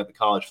anything at the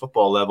college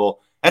football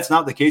level? That's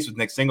not the case with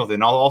Nick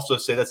Singleton. I'll also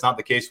say that's not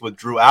the case with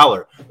Drew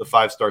Aller, the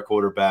 5-star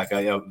quarterback.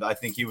 I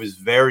think he was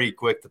very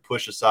quick to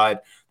push aside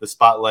the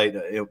spotlight.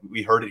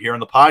 We heard it here on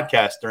the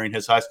podcast during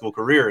his high school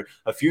career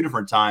a few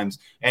different times,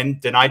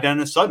 and denied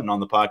Dennis Sutton on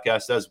the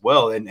podcast as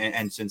well.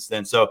 And since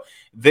then, so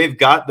they've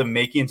got the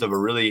makings of a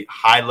really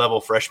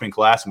high-level freshman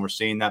class, and we're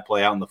seeing that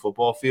play out in the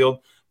football field.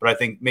 But I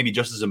think maybe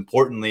just as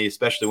importantly,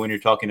 especially when you're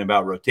talking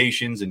about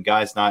rotations and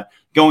guys not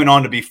going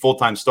on to be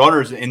full-time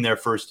starters in their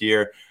first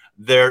year,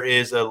 there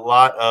is a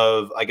lot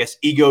of, I guess,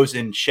 egos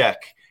in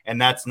check.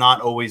 And that's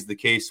not always the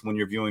case when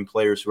you're viewing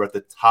players who are at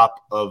the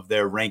top of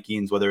their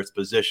rankings, whether it's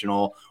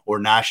positional or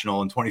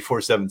national in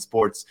 24/7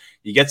 sports.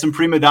 You get some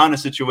prima donna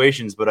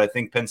situations, but I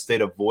think Penn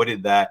State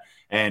avoided that.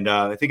 And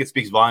I think it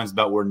speaks volumes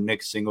about where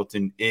Nick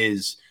Singleton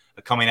is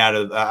coming out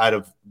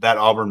of that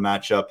Auburn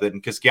matchup.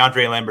 Because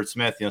Keandre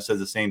Lambert-Smith, says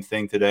the same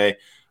thing today.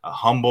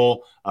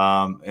 Humble,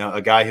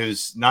 a guy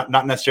who's not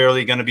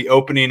necessarily going to be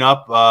opening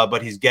up,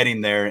 but he's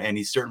getting there, and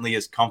he certainly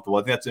is comfortable.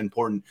 I think that's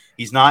important.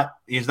 He's not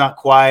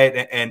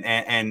quiet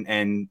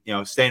and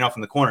staying off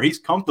in the corner. He's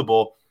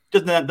comfortable.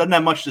 Doesn't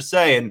have much to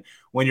say. And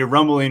when you're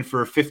rumbling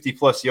for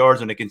 50+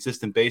 yards on a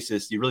consistent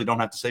basis, you really don't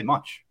have to say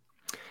much.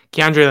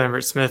 Keandre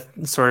Lambert-Smith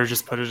sort of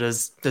just put it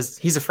as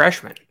he's a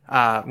freshman.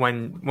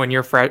 When you're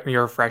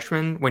a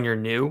freshman, when you're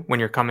new, when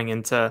you're coming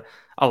into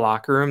a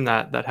locker room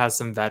that has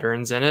some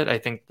veterans in it, I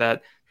think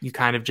that you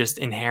kind of just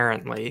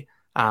inherently,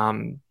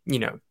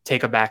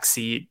 take a back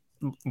seat,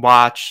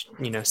 watch,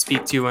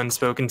 speak to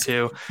unspoken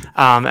to,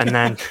 and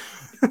then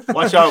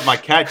Watch out. My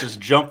cat just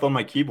jumped on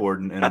my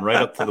keyboard and right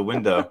up to the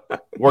window.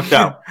 Worked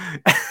out.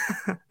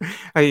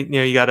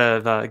 You got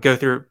to go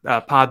through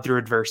pod through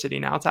adversity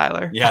now,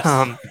 Tyler. Yes.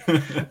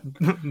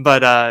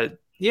 But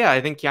yeah,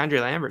 I think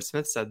Keandre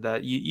Lambert-Smith said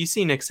that you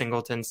see Nick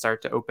Singleton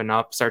start to open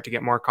up, start to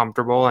get more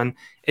comfortable, and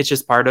it's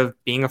just part of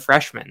being a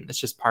freshman. It's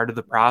just part of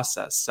the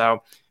process.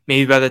 So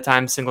maybe by the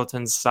time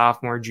Singleton's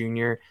sophomore,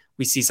 junior,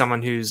 we see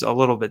someone who's a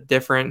little bit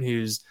different,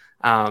 who's,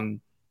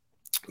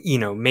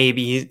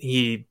 maybe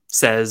he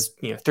says,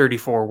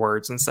 34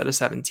 words instead of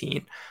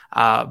 17.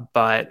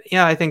 But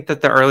yeah, I think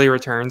that the early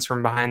returns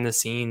from behind the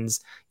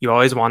scenes, you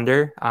always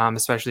wonder,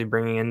 especially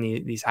bringing in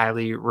these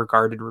highly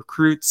regarded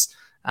recruits,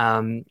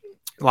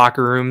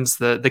 locker rooms,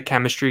 the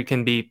chemistry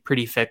can be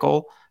pretty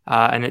fickle.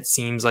 And it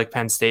seems like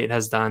Penn State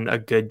has done a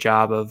good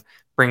job of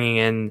bringing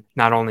in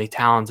not only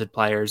talented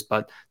players,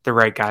 but the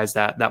right guys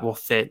that will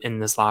fit in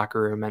this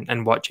locker room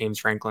and what James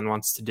Franklin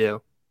wants to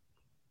do.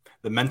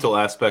 The mental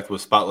aspect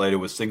was spotlighted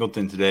with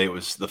Singleton today. It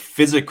was the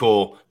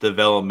physical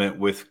development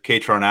with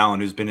Kaytron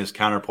Allen, who's been his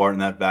counterpart in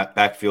that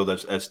backfield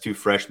as two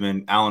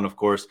freshmen. Allen, of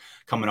course,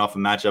 coming off a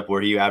matchup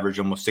where he averaged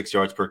almost 6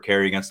 yards per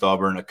carry against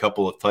Auburn, a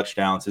couple of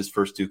touchdowns, his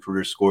first 2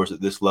 career scores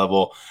at this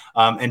level.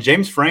 And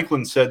James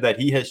Franklin said that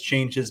he has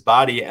changed his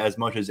body as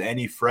much as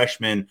any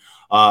freshman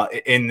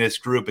in this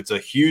group. It's a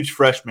huge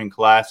freshman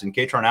class. And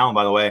Kaytron Allen,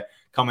 by the way,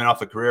 coming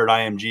off a career at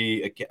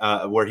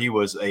IMG where he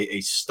was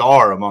a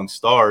star among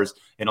stars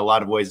in a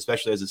lot of ways,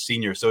 especially as a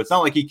senior. So it's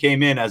not like he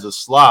came in as a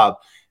slob.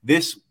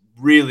 This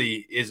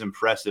really is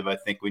impressive, I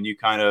think, when you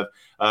kind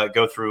of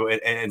go through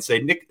and say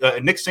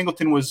Nick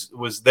Singleton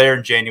was there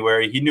in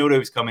January. He knew what he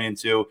was coming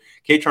into.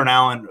 Kaytron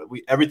Allen,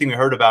 everything we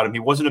heard about him, he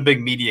wasn't a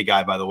big media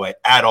guy, by the way,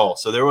 at all.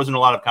 So there wasn't a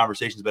lot of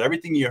conversations, but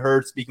everything you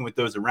heard speaking with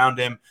those around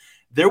him,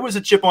 there was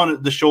a chip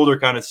on the shoulder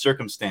kind of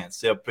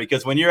circumstance. Yeah,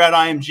 because when you're at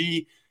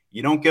IMG,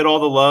 you don't get all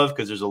the love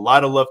because there's a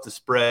lot of love to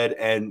spread.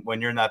 And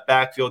when you're in that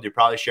backfield, you're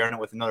probably sharing it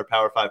with another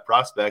Power 5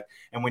 prospect.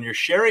 And when you're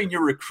sharing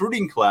your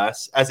recruiting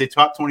class as a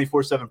top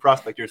 24/7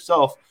 prospect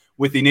yourself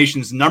with the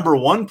nation's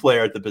 #1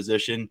 player at the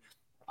position,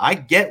 I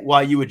get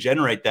why you would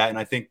generate that. And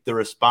I think the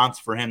response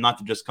for him not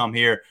to just come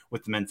here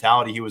with the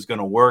mentality he was going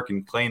to work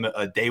and claim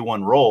a day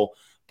one role,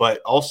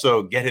 but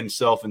also get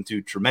himself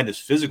into tremendous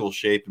physical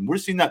shape. And we're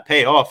seeing that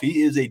pay off.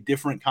 He is a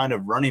different kind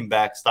of running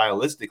back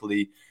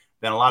stylistically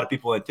than a lot of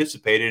people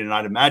anticipated. And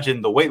I'd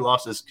imagine the weight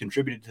loss has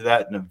contributed to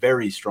that in a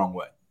very strong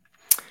way.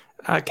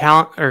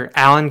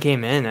 Allen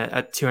came in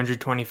at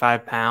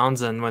 225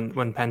 pounds. And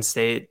when Penn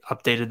State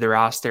updated the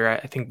roster,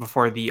 I think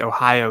before the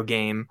Ohio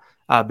game,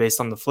 based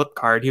on the flip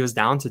card, he was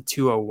down to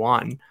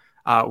 201,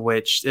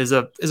 which is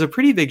a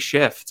pretty big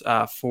shift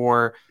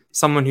for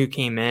someone who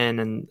came in,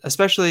 and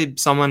especially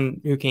someone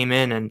who came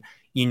in and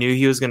you knew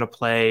he was going to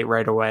play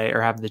right away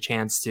or have the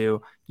chance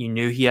to. You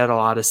knew he had a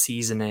lot of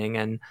seasoning,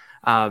 and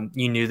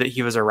you knew that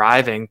he was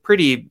arriving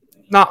pretty,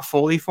 not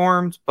fully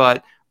formed,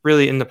 but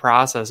really in the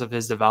process of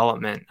his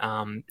development.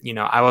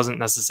 I wasn't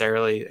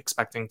necessarily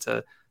expecting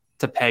to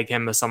peg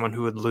him as someone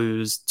who would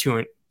lose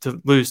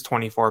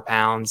 24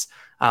 pounds.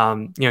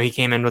 He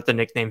came in with the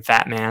nickname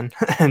Fat Man,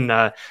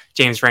 and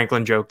James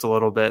Franklin joked a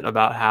little bit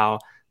about how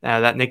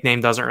that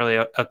nickname doesn't really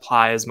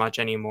apply as much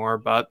anymore.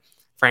 But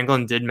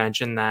Franklin did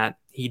mention that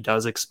he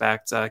does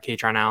expect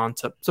Kaytron Allen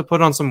to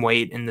put on some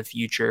weight in the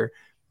future,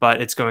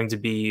 but it's going to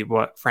be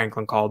what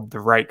Franklin called the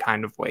right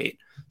kind of weight.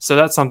 So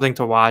that's something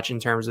to watch in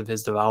terms of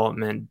his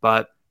development.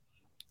 But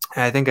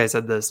I think I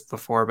said this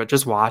before, but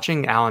just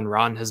watching Allen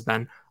run has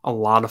been a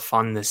lot of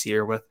fun this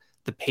year with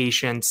the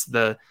patience,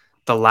 the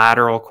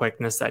lateral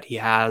quickness that he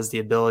has, the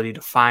ability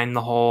to find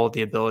the hole,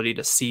 the ability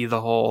to see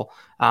the hole,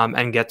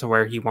 and get to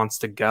where he wants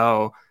to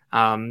go.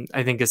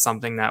 I think is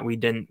something that we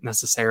didn't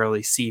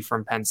necessarily see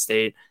from Penn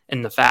State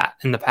in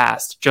the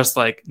past. Just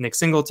like Nick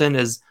Singleton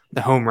is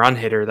the home run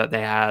hitter that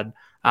they had,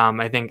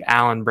 I think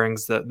Allen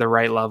brings the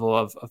right level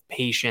of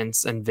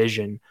patience and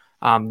vision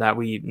that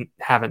we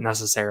haven't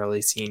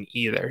necessarily seen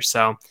either.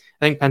 So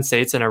I think Penn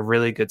State's in a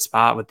really good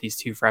spot with these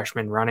 2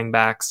 freshman running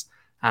backs.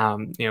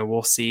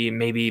 We'll see.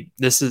 Maybe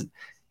this is,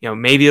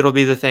 maybe it'll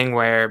be the thing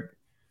where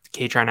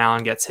Kaytron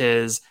Allen gets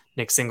his,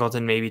 Nick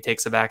Singleton maybe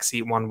takes a back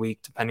seat 1 week,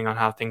 depending on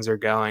how things are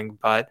going.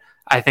 But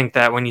I think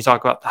that when you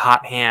talk about the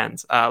hot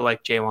hands,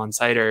 like Ja'Juan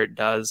Seider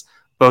does,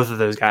 both of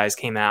those guys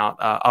came out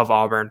of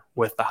Auburn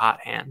with the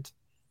hot hand.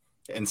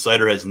 And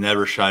Seider has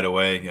never shied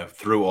away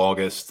through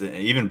August,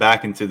 even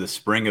back into the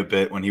spring a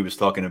bit when he was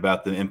talking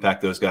about the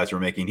impact those guys were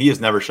making. He has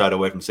never shied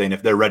away from saying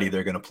if they're ready,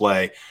 they're going to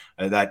play.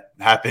 That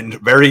happened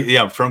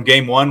from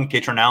game one.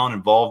 Kaytron Allen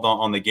involved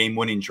on the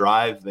game-winning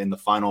drive in the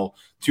final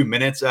 2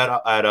 minutes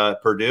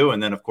at Purdue.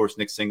 And then, of course,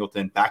 Nick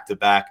Singleton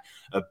back-to-back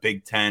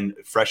Big Ten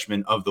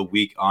Freshman of the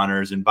Week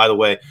honors. And by the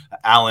way,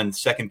 Allen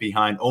second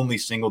behind only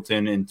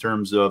Singleton in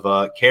terms of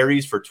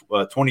carries for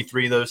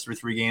 23 of those through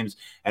 3 games,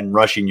 and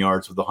rushing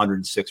yards with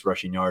 106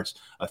 rushing yards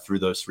through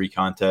those 3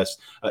 contests.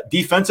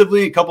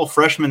 Defensively, a couple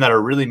freshmen that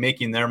are really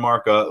making their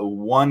mark.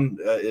 One,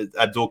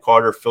 Abdul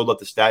Carter, filled up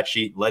the stat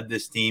sheet, led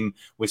this team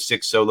with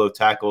 6 solo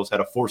tackles, had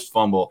a forced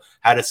fumble,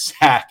 had a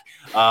sack.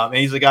 And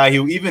he's a guy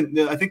who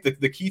I think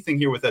the key thing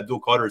here with Abdul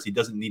Carter is he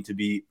doesn't need to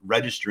be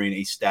registering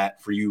a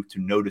stat for you to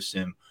notice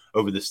him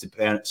over the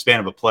span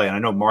of a play. And I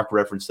know Mark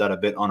referenced that a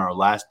bit on our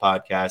last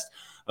podcast,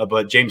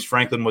 but James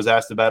Franklin was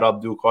asked about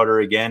Abdul Carter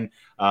again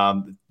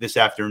this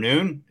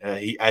afternoon,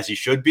 as he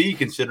should be,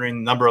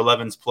 considering number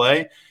 11's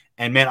play.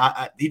 And, man,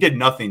 he did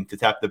nothing to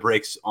tap the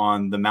brakes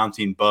on the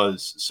mounting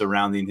buzz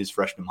surrounding his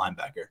freshman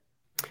linebacker.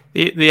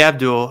 The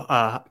Abdul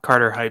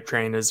Carter hype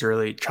train is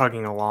really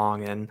chugging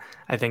along, and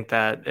I think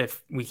that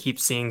if we keep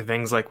seeing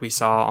things like we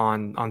saw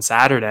on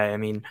Saturday, I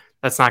mean,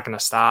 that's not going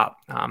to stop.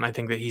 I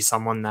think that he's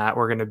someone that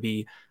we're going to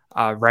be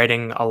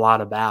writing a lot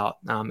about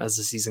as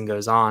the season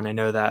goes on. I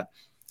know that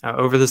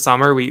over the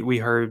summer we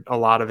heard a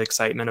lot of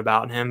excitement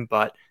about him,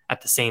 but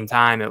at the same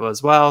time it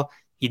was, well,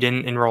 he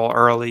didn't enroll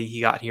early.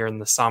 He got here in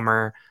the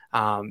summer.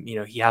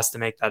 He has to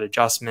make that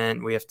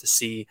adjustment. We have to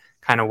see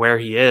kind of where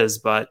he is,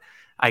 but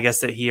I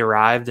guess that he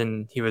arrived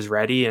and he was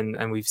ready,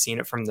 and we've seen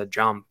it from the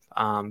jump.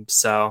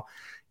 The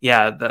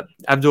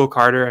Abdul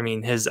Carter, I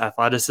mean, his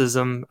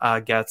athleticism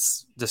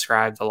gets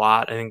described a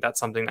lot. I think that's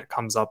something that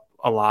comes up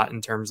a lot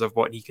in terms of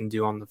what he can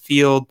do on the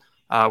field,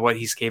 what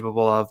he's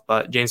capable of.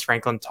 But James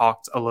Franklin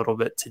talked a little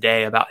bit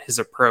today about his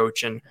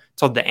approach and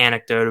told the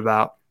anecdote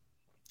about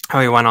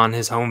how he went on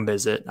his home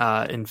visit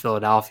in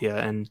Philadelphia,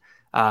 and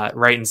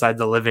right inside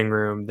the living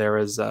room there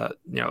was a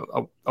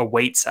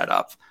weight set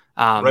up.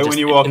 Right when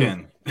you walk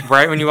in.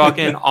 Right when you walk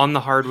in, on the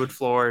hardwood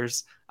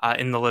floors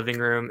in the living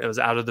room. It was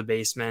out of the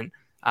basement.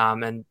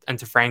 And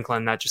to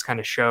Franklin, that just kind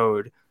of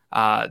showed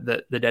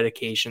the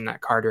dedication that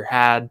Carter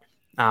had.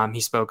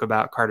 He spoke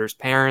about Carter's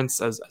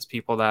parents as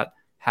people that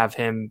have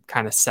him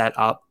kind of set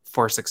up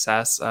for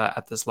success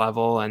at this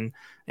level. And,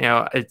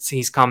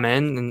 he's come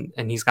in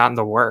and he's gotten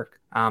to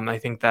work. I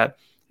think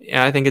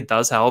it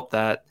does help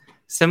that,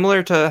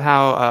 similar to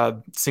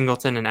how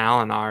Singleton and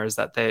Allen are, is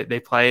that they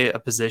play a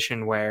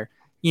position where,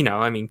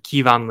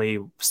 Kevon Lee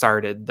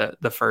started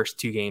the first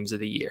 2 games of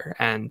the year,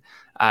 and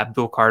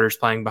Abdul Carter's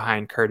playing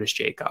behind Curtis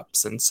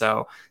Jacobs. And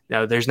so,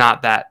 there's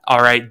not that,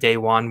 all right, day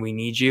one, we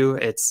need you.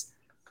 It's,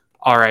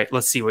 all right,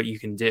 let's see what you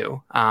can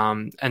do.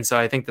 And so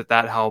I think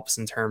that helps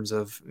in terms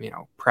of,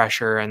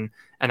 pressure and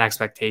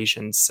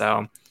expectations.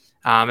 So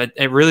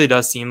it really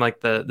does seem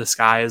like the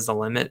sky is the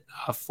limit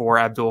for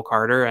Abdul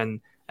Carter and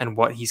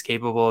what he's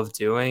capable of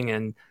doing.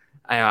 And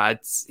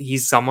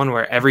he's someone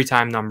where every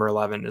time number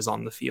 11 is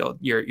on the field,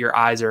 your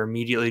eyes are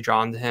immediately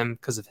drawn to him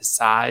because of his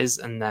size.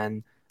 And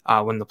then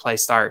when the play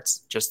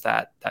starts, just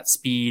that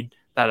speed,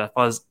 that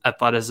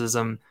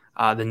athleticism,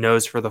 the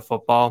nose for the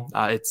football,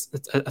 it's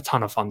a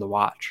ton of fun to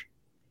watch.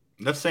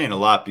 That's saying a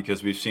lot,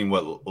 because we've seen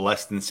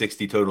less than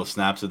 60 total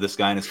snaps of this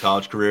guy in his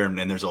college career,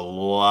 and there's a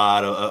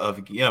lot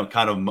of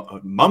kind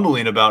of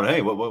mumbling about,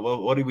 hey,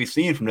 what are we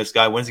seeing from this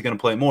guy? When's he going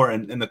to play more?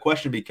 And the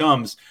question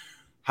becomes,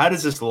 how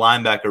does this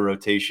linebacker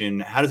rotation,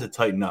 how does it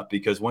tighten up?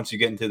 Because once you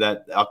get into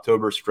that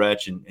October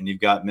stretch and you've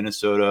got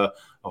Minnesota,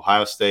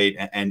 Ohio State,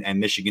 and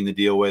Michigan to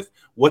deal with,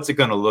 what's it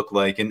going to look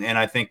like? And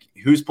I think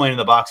who's playing in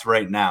the box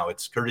right now?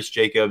 It's Curtis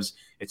Jacobs,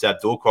 it's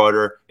Abdul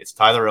Carter, it's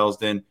Tyler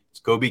Elsdon, it's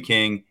Kobe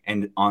King,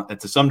 and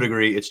to some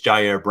degree, it's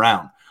Jair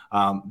Brown.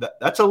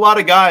 That's a lot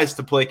of guys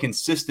to play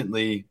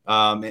consistently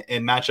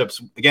in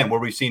matchups, again, where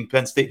we've seen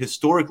Penn State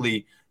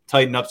historically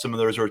tighten up some of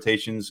those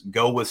rotations,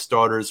 go with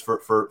starters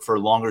for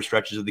longer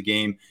stretches of the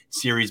game,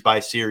 series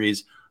by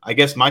series. I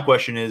guess my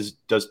question is,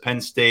 does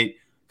Penn State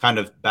kind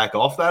of back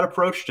off that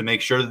approach to make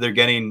sure that they're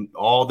getting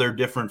all their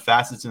different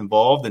facets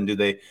involved? And do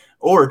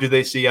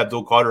they see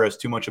Abdul Carter as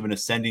too much of an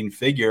ascending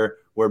figure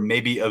where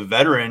maybe a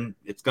veteran,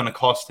 it's going to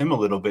cost him a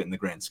little bit in the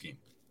grand scheme?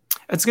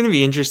 It's going to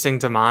be interesting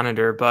to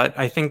monitor, but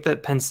I think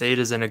that Penn State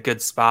is in a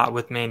good spot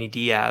with Manny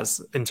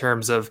Diaz in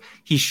terms of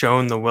he's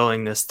shown the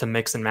willingness to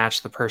mix and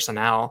match the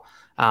personnel.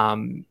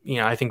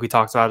 I think we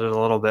talked about it a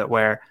little bit,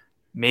 where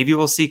maybe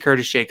we'll see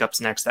Curtis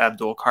Jacobs next to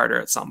Abdul Carter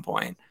at some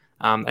point.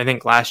 I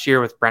think last year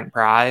with Brent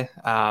Pry,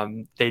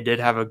 they did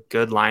have a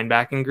good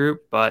linebacking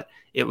group, but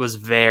it was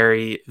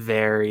very,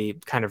 very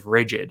kind of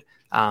rigid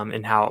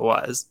in how it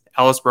was.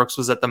 Ellis Brooks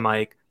was at the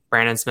Mike,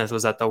 Brandon Smith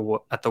was at the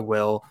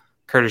Will,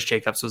 Curtis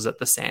Jacobs was at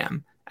the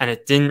Sam, and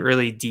it didn't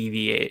really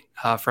deviate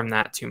from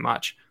that too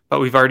much.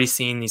 But we've already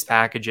seen these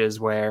packages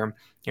where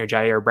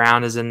Jair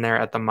Brown is in there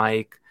at the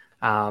Mike.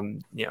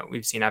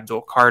 We've seen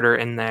Abdul Carter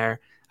in there.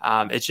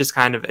 It's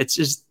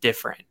just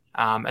different.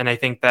 And I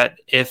think that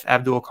if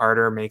Abdul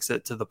Carter makes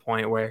it to the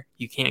point where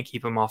you can't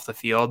keep him off the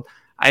field,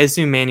 I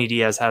assume Manny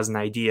Diaz has an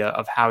idea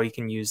of how he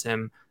can use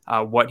him,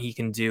 what he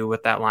can do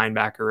with that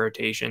linebacker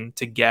rotation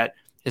to get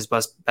his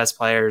best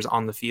players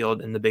on the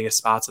field in the biggest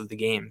spots of the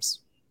games.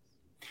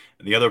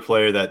 The other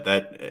player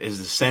that is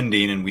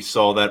ascending, and we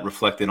saw that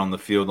reflected on the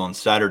field on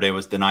Saturday,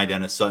 was Dani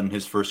Dennis-Sutton,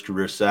 his first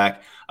career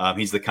sack.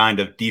 He's the kind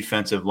of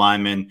defensive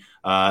lineman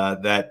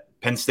that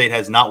Penn State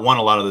has not won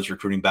a lot of those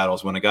recruiting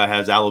battles. When a guy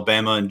has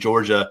Alabama and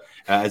Georgia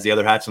as the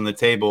other hats on the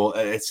table,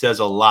 it says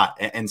a lot.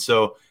 And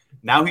so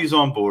now he's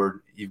on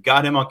board. You've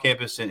got him on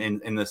campus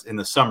in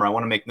the summer. I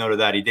want to make note of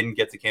that. He didn't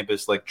get to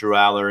campus like Drew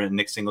Aller and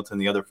Nick Singleton,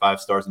 the other 5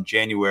 stars, in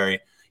January.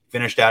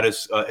 Finished out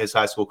his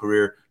high school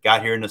career,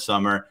 got here in the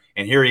summer,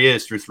 and here he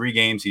is through 3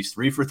 games. He's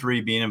 3 for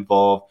 3 being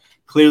involved.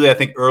 Clearly, I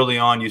think early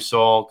on you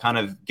saw kind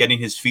of getting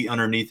his feet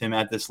underneath him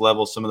at this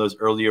level, some of those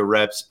earlier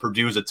reps.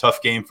 Purdue was a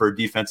tough game for a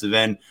defensive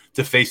end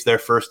to face their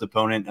first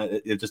opponent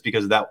just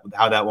because of that,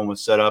 how that one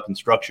was set up and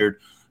structured.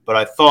 But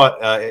I thought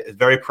it's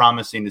very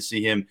promising to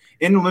see him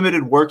in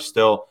limited work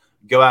still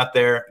go out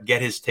there,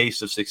 get his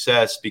taste of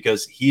success,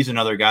 because he's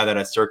another guy that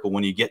I circle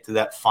when you get to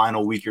that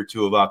final week or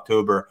 2 of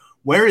October.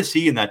 Where is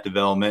he in that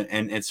development?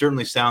 And it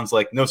certainly sounds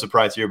like, no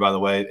surprise here, by the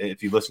way,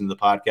 if you listen to the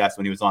podcast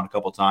when he was on a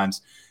couple of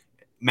times,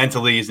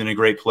 mentally he's in a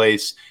great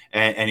place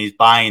and he's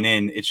buying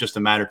in. It's just a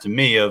matter to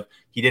me of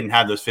he didn't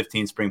have those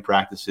 15 spring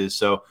practices.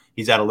 So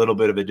he's at a little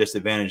bit of a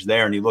disadvantage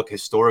there. And you look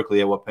historically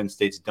at what Penn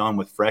State's done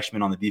with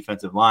freshmen on the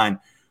defensive line.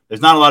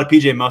 There's not a lot of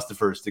PJ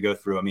Mustafers to go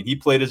through. I mean, he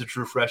played as a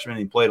true freshman.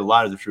 He played a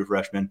lot as a true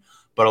freshman.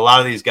 But a lot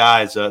of these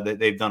guys,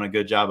 they've done a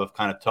good job of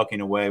kind of tucking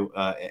away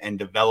and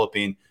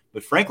developing.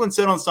 But Franklin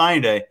said on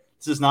signing day,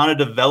 this is not a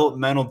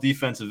developmental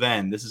defensive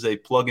end. This is a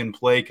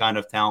plug-and-play kind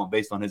of talent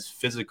based on his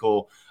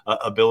physical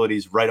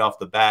abilities right off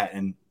the bat,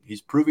 and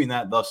he's proving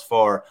that thus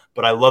far.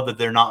 But I love that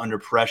they're not under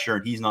pressure,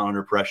 and he's not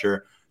under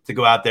pressure to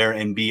go out there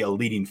and be a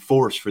leading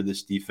force for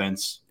this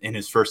defense in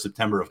his first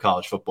September of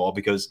college football,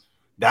 because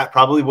that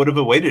probably would have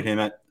awaited him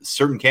at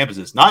certain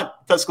campuses.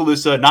 Not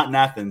Tuscaloosa, not in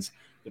Athens.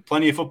 But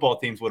plenty of football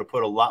teams would have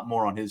put a lot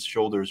more on his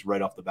shoulders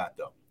right off the bat,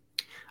 though.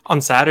 On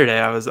Saturday,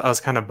 I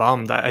was kind of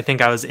bummed. I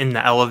think I was in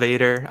the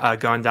elevator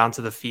going down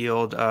to the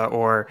field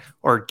or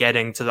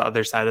getting to the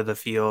other side of the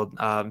field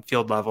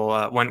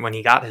level when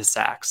he got his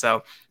sack.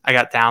 So I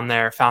got down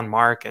there, found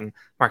Mark, and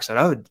Mark said,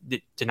 "Oh,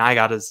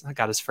 Dani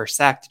got his first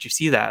sack. Did you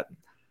see that?"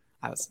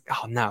 I was like,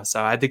 "Oh no!"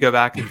 So I had to go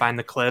back and find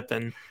the clip,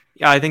 and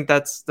yeah, I think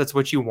that's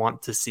what you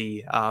want to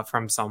see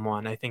from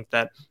someone. I think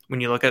that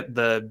when you look at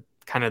the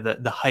kind of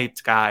the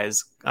hyped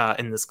guys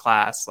in this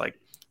class, like,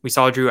 we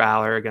saw Drew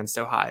Aller against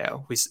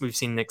Ohio. We've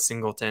seen Nick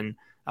Singleton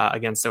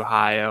against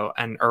Ohio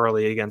and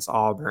early against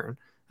Auburn.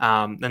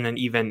 And then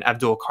even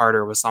Abdul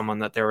Carter was someone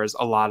that there was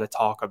a lot of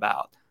talk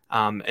about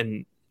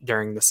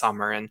during the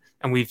summer. And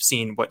we've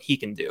seen what he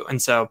can do. And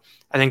so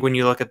I think when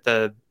you look at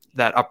that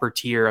upper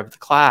tier of the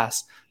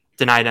class,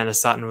 Dani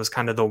Dennis-Sutton was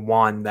kind of the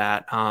one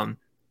that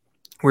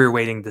we were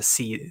waiting to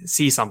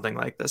see something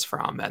like this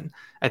from. And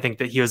I think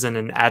that he was in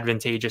an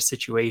advantageous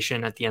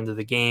situation at the end of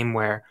the game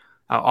where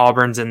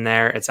Auburn's in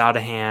there. It's out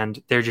of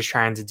hand. They're just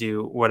trying to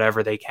do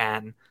whatever they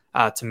can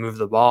to move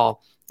the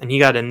ball. And he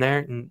got in there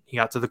and he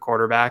got to the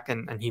quarterback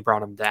and he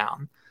brought him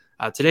down.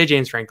 Today,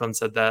 James Franklin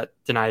said that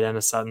Dani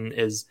Dennis-Sutton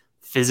is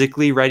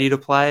physically ready to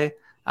play.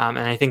 And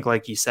I think,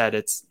 like you said,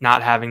 it's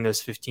not having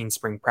those 15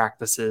 spring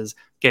practices,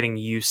 getting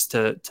used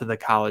to the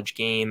college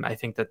game. I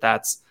think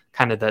that's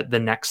kind of the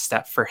next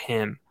step for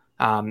him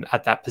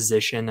at that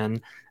position.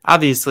 And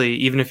obviously,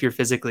 even if you're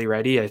physically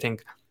ready, I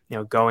think,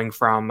 going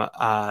from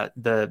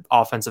the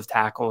offensive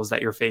tackles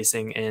that you're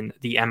facing in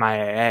the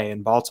MIAA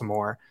in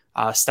Baltimore,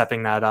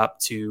 stepping that up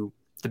to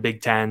the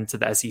Big Ten, to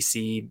the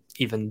SEC,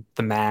 even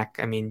the MAC.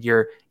 I mean,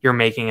 you're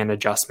making an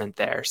adjustment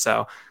there.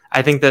 So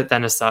I think that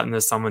Dennis-Sutton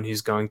is someone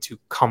who's going to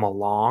come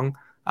along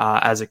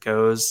as it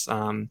goes.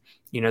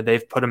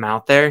 They've put him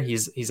out there.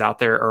 He's out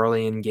there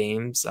early in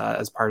games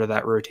as part of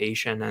that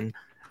rotation. And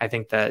I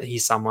think that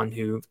he's someone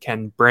who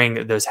can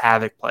bring those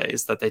havoc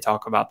plays that they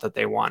talk about that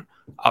they want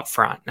up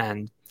front.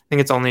 And I think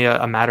it's only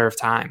a matter of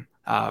time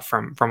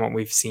from what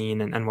we've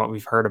seen and what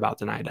we've heard about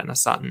Dani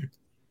Dennis-Sutton.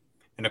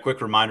 And a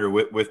quick reminder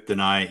with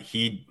Dani,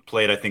 he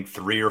played, I think,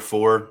 3 or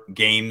 4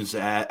 games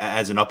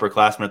as an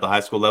upperclassman at the high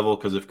school level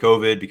because of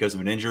COVID, because of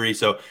an injury.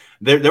 So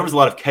there was a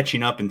lot of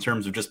catching up in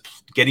terms of just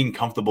getting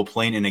comfortable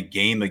playing in a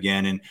game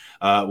again. And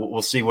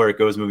we'll see where it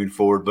goes moving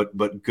forward.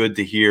 But good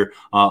to hear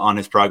on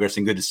his progress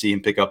and good to see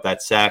him pick up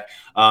that sack.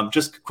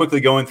 Just quickly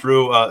going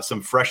through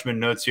some freshman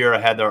notes here. I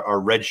had our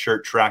red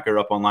shirt tracker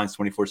up on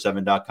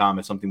lines247.com.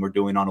 It's something we're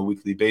doing on a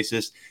weekly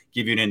basis.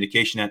 Give you an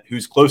indication at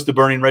who's close to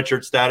burning red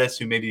shirt status,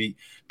 who may be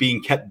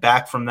being kept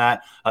back from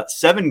that.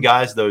 7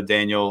 guys, though,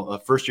 Daniel,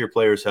 first-year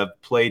players have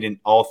played in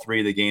all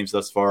 3 of the games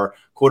thus far.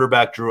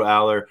 Quarterback Drew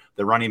Aller,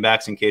 the running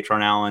backs in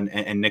Kaytron Allen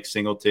and Nick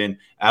Singleton,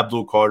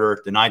 Abdul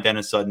Carter, Dani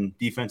Dennis-Sutton,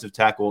 defensive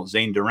tackle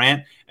Zane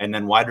Durant, and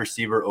then wide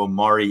receiver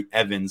Omari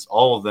Evans.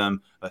 All of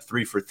them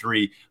 3 for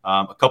 3.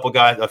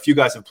 A few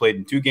guys have played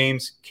in 2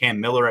 games.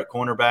 Cam Miller at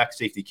cornerback,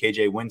 safety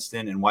KJ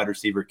Winston, and wide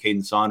receiver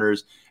Caden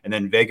Saunders. And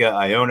then Vega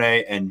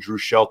Ione and Drew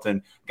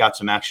Shelton got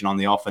some action on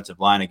the offensive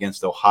line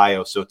against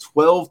Ohio. So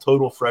 12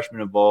 total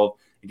freshmen involved.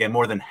 Again,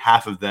 more than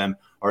half of them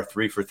are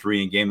 3 for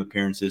 3 in game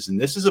appearances. And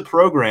this is a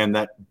program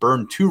that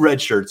burned 2 red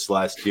shirts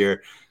last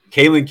year.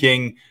 Kalen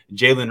King,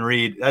 Jalen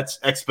Reed, that's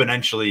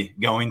exponentially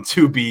going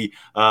to be,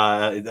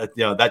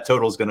 that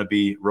total is going to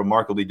be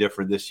remarkably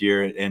different this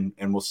year. And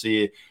we'll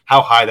see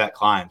how high that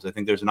climbs. I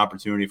think there's an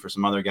opportunity for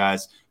some other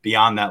guys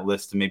beyond that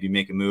list to maybe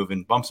make a move,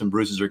 and bumps and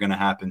bruises are going to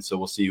happen. So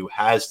we'll see who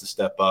has to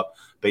step up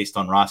based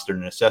on roster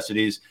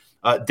necessities.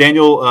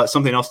 Daniel,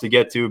 something else to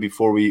get to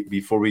before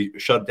we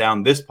shut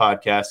down this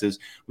podcast is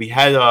we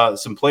had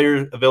some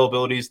player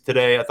availabilities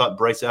today. I thought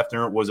Bryce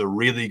Effner was a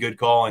really good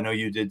call. I know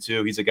you did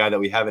too. He's a guy that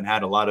we haven't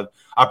had a lot of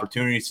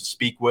opportunities to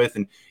speak with,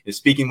 and is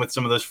speaking with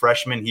some of those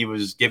freshmen. He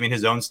was giving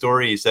his own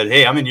story. He said,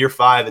 "Hey, I'm in year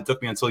 5. It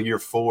took me until year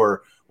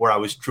 4 where I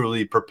was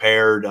truly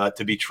prepared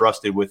to be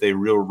trusted with a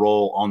real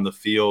role on the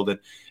field." And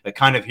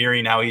kind of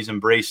hearing how he's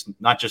embraced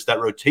not just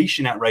that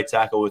rotation at right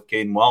tackle with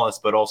Caden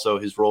Wallace, but also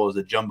his role as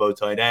a jumbo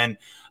tight end.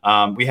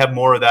 We have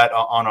more of that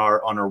on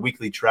our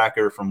weekly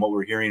tracker from what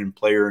we're hearing in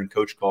player and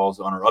coach calls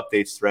on our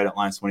updates thread at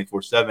Lions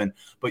 24/7.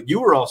 But you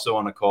were also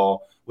on a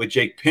call with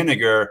Jake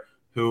Pinniger,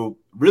 who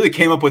really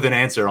came up with an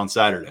answer on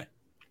Saturday.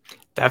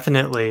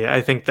 Definitely.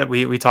 I think that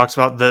we talked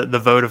about the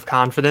vote of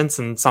confidence,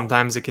 and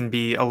sometimes it can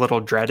be a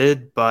little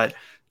dreaded, but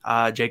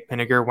Jake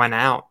Pinniger went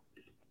out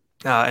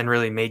and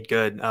really made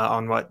good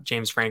on what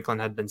James Franklin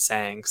had been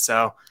saying.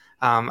 So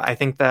I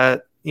think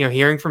that,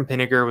 hearing from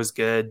Pinniger was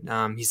good.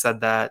 He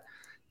said that,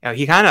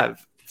 he kind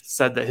of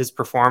said that his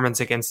performance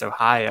against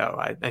Ohio,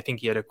 I think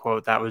he had a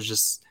quote that was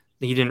just,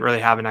 he didn't really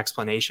have an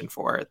explanation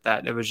for it,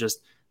 that it was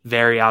just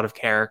very out of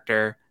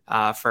character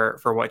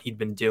for what he'd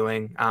been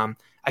doing.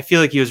 I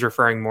feel like he was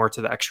referring more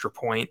to the extra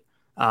point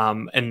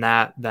in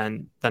that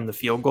than the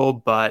field goal.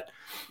 But,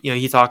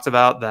 he talked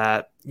about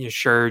that,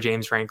 sure,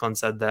 James Franklin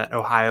said that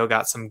Ohio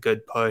got some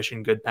good push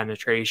and good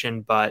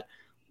penetration, but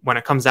when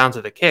it comes down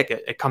to the kick,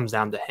 it comes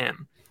down to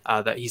him.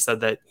 That he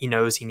said that he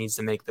knows he needs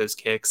to make those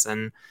kicks,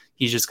 and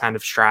he's just kind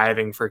of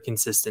striving for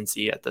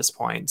consistency at this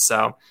point.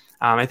 So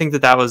I think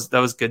that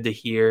was good to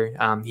hear.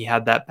 He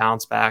had that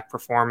bounce back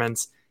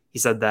performance. He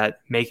said that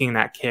making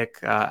that kick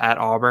at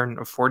Auburn,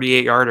 a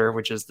 48-yarder,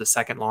 which is the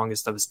second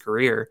longest of his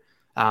career,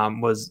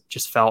 was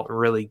just felt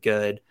really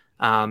good.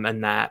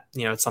 And that,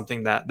 it's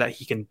something that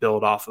he can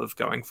build off of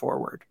going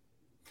forward.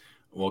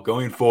 Well,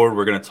 going forward,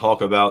 we're going to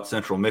talk about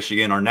Central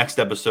Michigan. Our next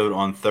episode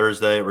on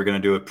Thursday, we're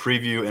going to do a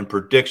preview and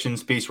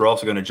predictions piece. We're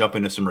also going to jump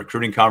into some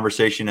recruiting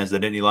conversation as the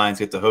Nittany Lions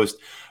get to host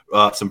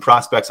some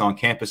prospects on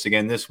campus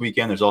again this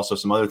weekend. There's also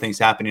some other things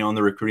happening on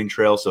the recruiting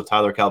trail, so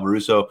Tyler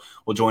Calvaruso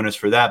will join us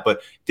for that.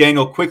 But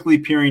Daniel, quickly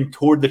peering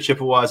toward the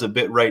Chippewas a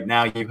bit right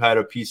now, you've had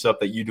a piece up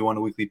that you do on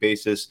a weekly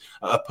basis,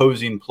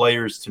 opposing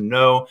players to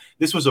know.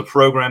 This was a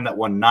program that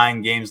won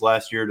 9 games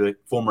last year. The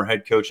former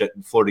head coach at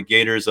Florida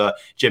Gators,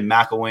 Jim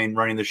McElwain,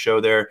 running the show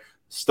there,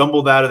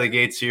 stumbled out of the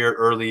gates here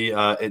early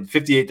in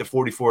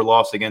 58-44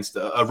 loss against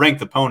a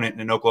ranked opponent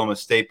in Oklahoma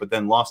State, but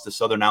then lost to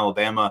Southern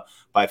Alabama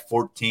by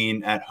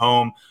 14 at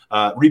home.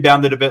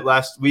 Rebounded a bit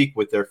last week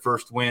with their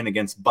first win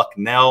against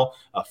Bucknell,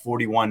 a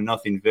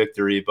 41-0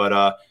 victory.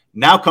 But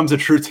now comes a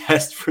true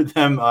test for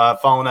them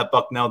following that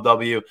Bucknell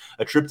W,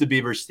 a trip to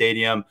Beaver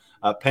Stadium.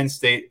 Penn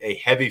State, a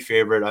heavy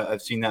favorite.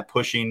 I've seen that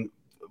pushing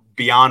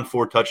beyond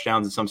 4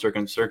 touchdowns in some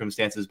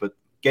circumstances, but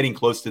getting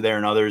close to there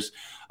in others.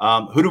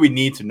 Who do we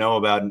need to know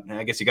about? And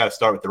I guess you got to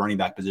start with the running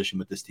back position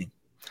with this team.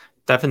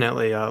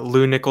 Definitely.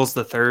 Lou Nichols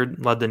III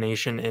led the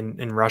nation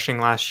in rushing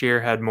last year,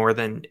 had more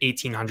than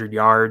 1,800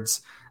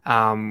 yards,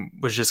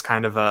 was just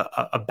kind of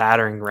a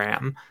battering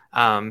ram.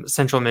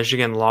 Central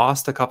Michigan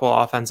lost a couple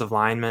offensive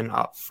linemen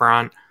up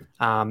front.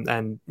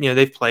 And,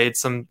 they've played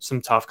some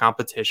tough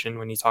competition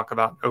when you talk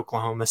about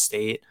Oklahoma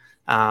State.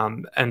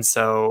 And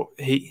so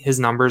his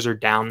numbers are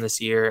down this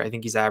year. I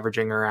think he's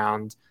averaging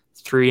around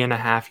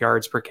 3.5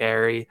 yards per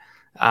carry.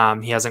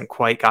 He hasn't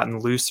quite gotten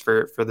loose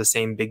for the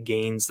same big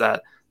gains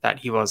that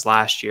he was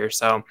last year.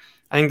 So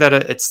I think that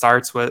it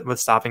starts with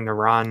stopping the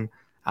run.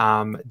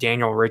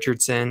 Daniel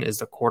Richardson is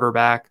the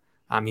quarterback.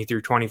 He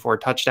threw 24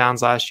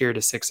 touchdowns last year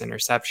to 6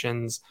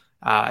 interceptions.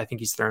 I think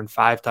he's thrown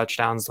 5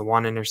 touchdowns to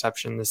 1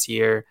 interception this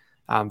year.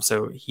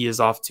 So he is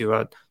off to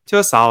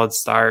a solid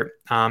start.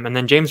 And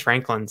then James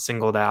Franklin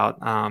singled out,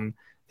 I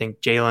think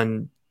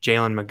Jalen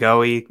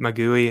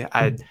Magui.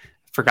 I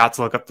forgot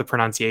to look up the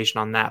pronunciation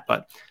on that,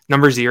 but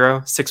number 0,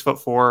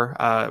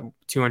 6'4",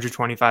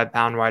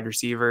 225-pound wide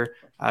receiver.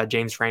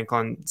 James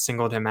Franklin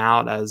singled him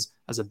out as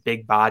a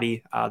big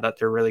body that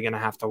they're really going to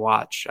have to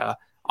watch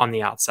on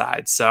the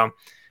outside. So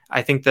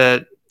I think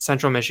that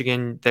Central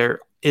Michigan,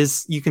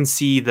 you can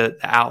see the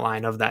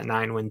outline of that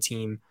 9-win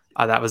team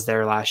that was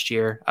there last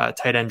year.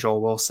 Tight end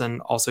Joel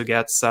Wilson also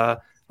gets a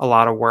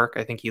lot of work.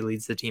 I think he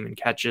leads the team in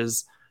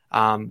catches.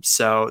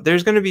 So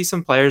there's going to be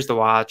some players to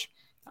watch.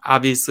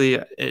 Obviously,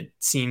 it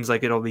seems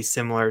like it'll be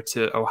similar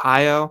to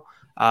Ohio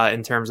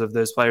in terms of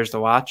those players to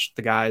watch.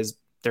 The guys,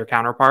 their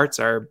counterparts,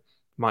 are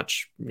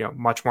much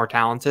more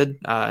talented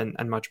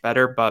and much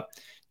better. But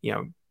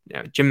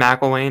Jim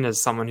McElwain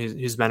is someone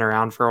who's been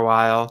around for a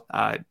while.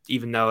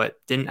 Even though it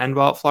didn't end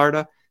well at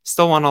Florida,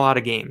 still won a lot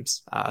of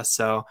games.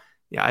 So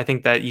I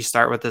think that you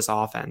start with this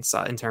offense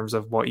in terms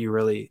of what you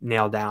really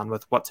nail down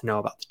with what to know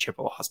about the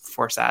Chippewas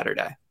before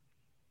Saturday.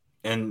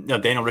 And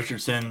Daniel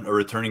Richardson, a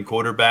returning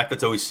quarterback,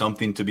 that's always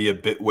something to be a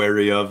bit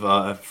wary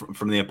of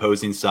from the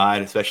opposing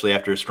side, especially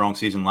after a strong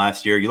season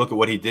last year. You look at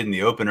what he did in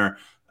the opener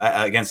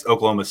against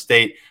Oklahoma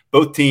State.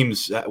 Both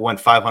teams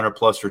went 500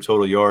 plus for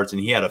total yards, and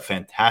he had a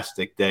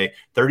fantastic day.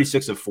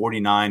 36 of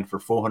 49 for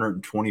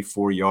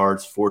 424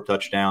 yards, 4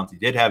 touchdowns. He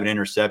did have an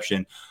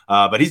interception,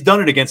 but he's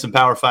done it against some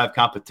Power 5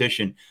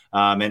 competition.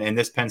 And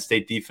this Penn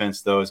State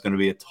defense, though, is going to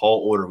be a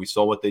tall order. We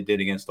saw what they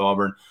did against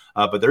Auburn,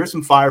 but there is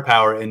some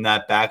firepower in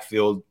that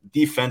backfield.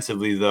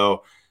 Defensively,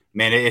 though,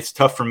 man, it's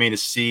tough for me to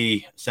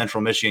see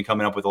Central Michigan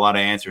coming up with a lot of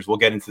answers. We'll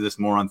get into this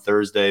more on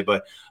Thursday,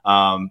 but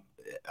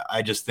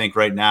I just think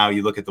right now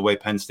you look at the way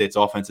Penn State's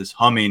offense is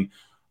humming.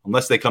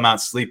 Unless they come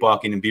out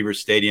sleepwalking in Beaver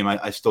Stadium,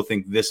 I still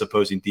think this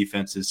opposing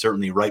defense is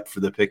certainly ripe for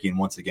the picking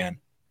once again.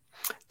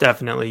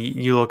 Definitely.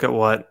 You look at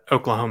what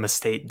Oklahoma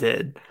State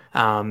did,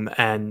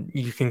 and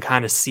you can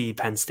kind of see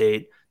Penn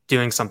State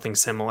doing something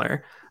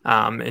similar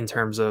in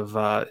terms of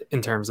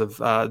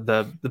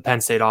the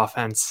Penn State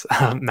offense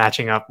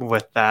matching up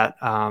with that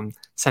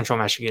Central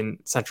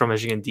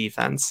Michigan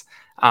defense.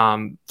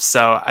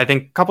 So I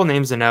think a couple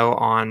names to know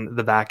on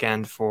the back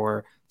end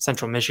for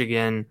Central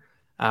Michigan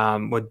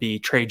would be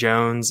Trey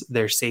Jones,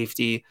 their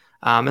safety.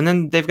 And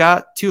then they've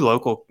got 2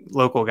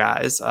 local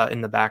guys in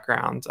the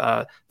background.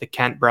 The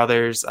Kent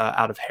brothers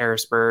out of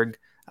Harrisburg,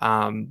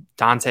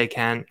 Dante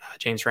Kent,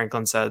 James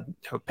Franklin said,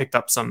 picked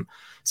up some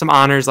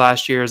honors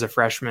last year as a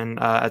freshman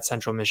at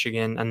Central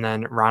Michigan, and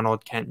then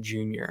Ronald Kent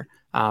Jr.,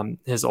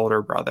 his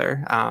older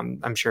brother.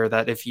 I'm sure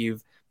that if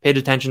you've paid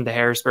attention to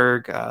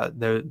Harrisburg,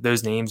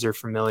 those names are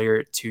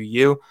familiar to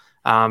you.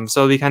 So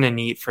it'll be kind of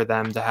neat for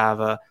them to have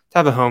a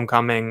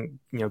homecoming,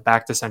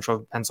 back to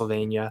Central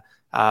Pennsylvania,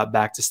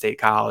 back to State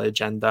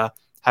College, and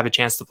have a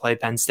chance to play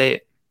Penn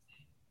State.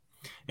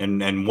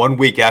 And 1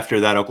 week after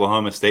that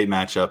Oklahoma State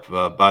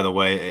matchup, by the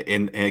way,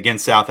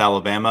 against South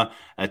Alabama,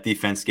 that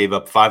defense gave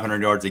up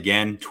 500 yards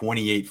again,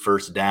 28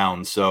 first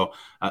downs. So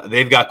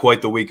they've got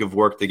quite the week of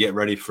work to get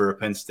ready for a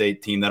Penn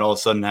State team that all of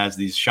a sudden has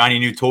these shiny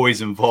new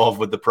toys involved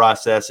with the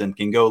process and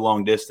can go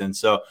long distance.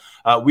 So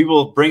we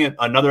will bring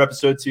another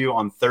episode to you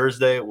on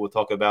Thursday. We'll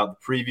talk about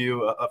the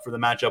preview for the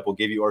matchup. We'll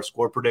give you our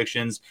score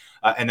predictions.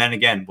 And then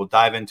again, we'll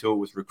dive into it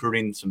with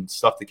recruiting, some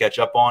stuff to catch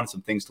up on,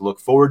 some things to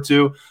look forward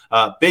to.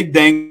 Big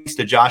thanks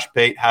to Josh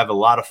Pate. Have a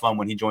lot of fun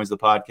when he joins the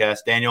podcast.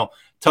 Daniel,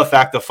 tough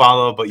act to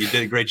follow, but you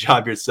did a great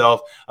job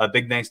yourself.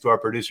 Big thanks to our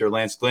producer,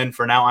 Lance Glynn.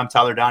 For now, I'm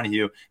Tyler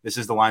Donahue. This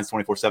is the Lions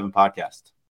 24/7 podcast.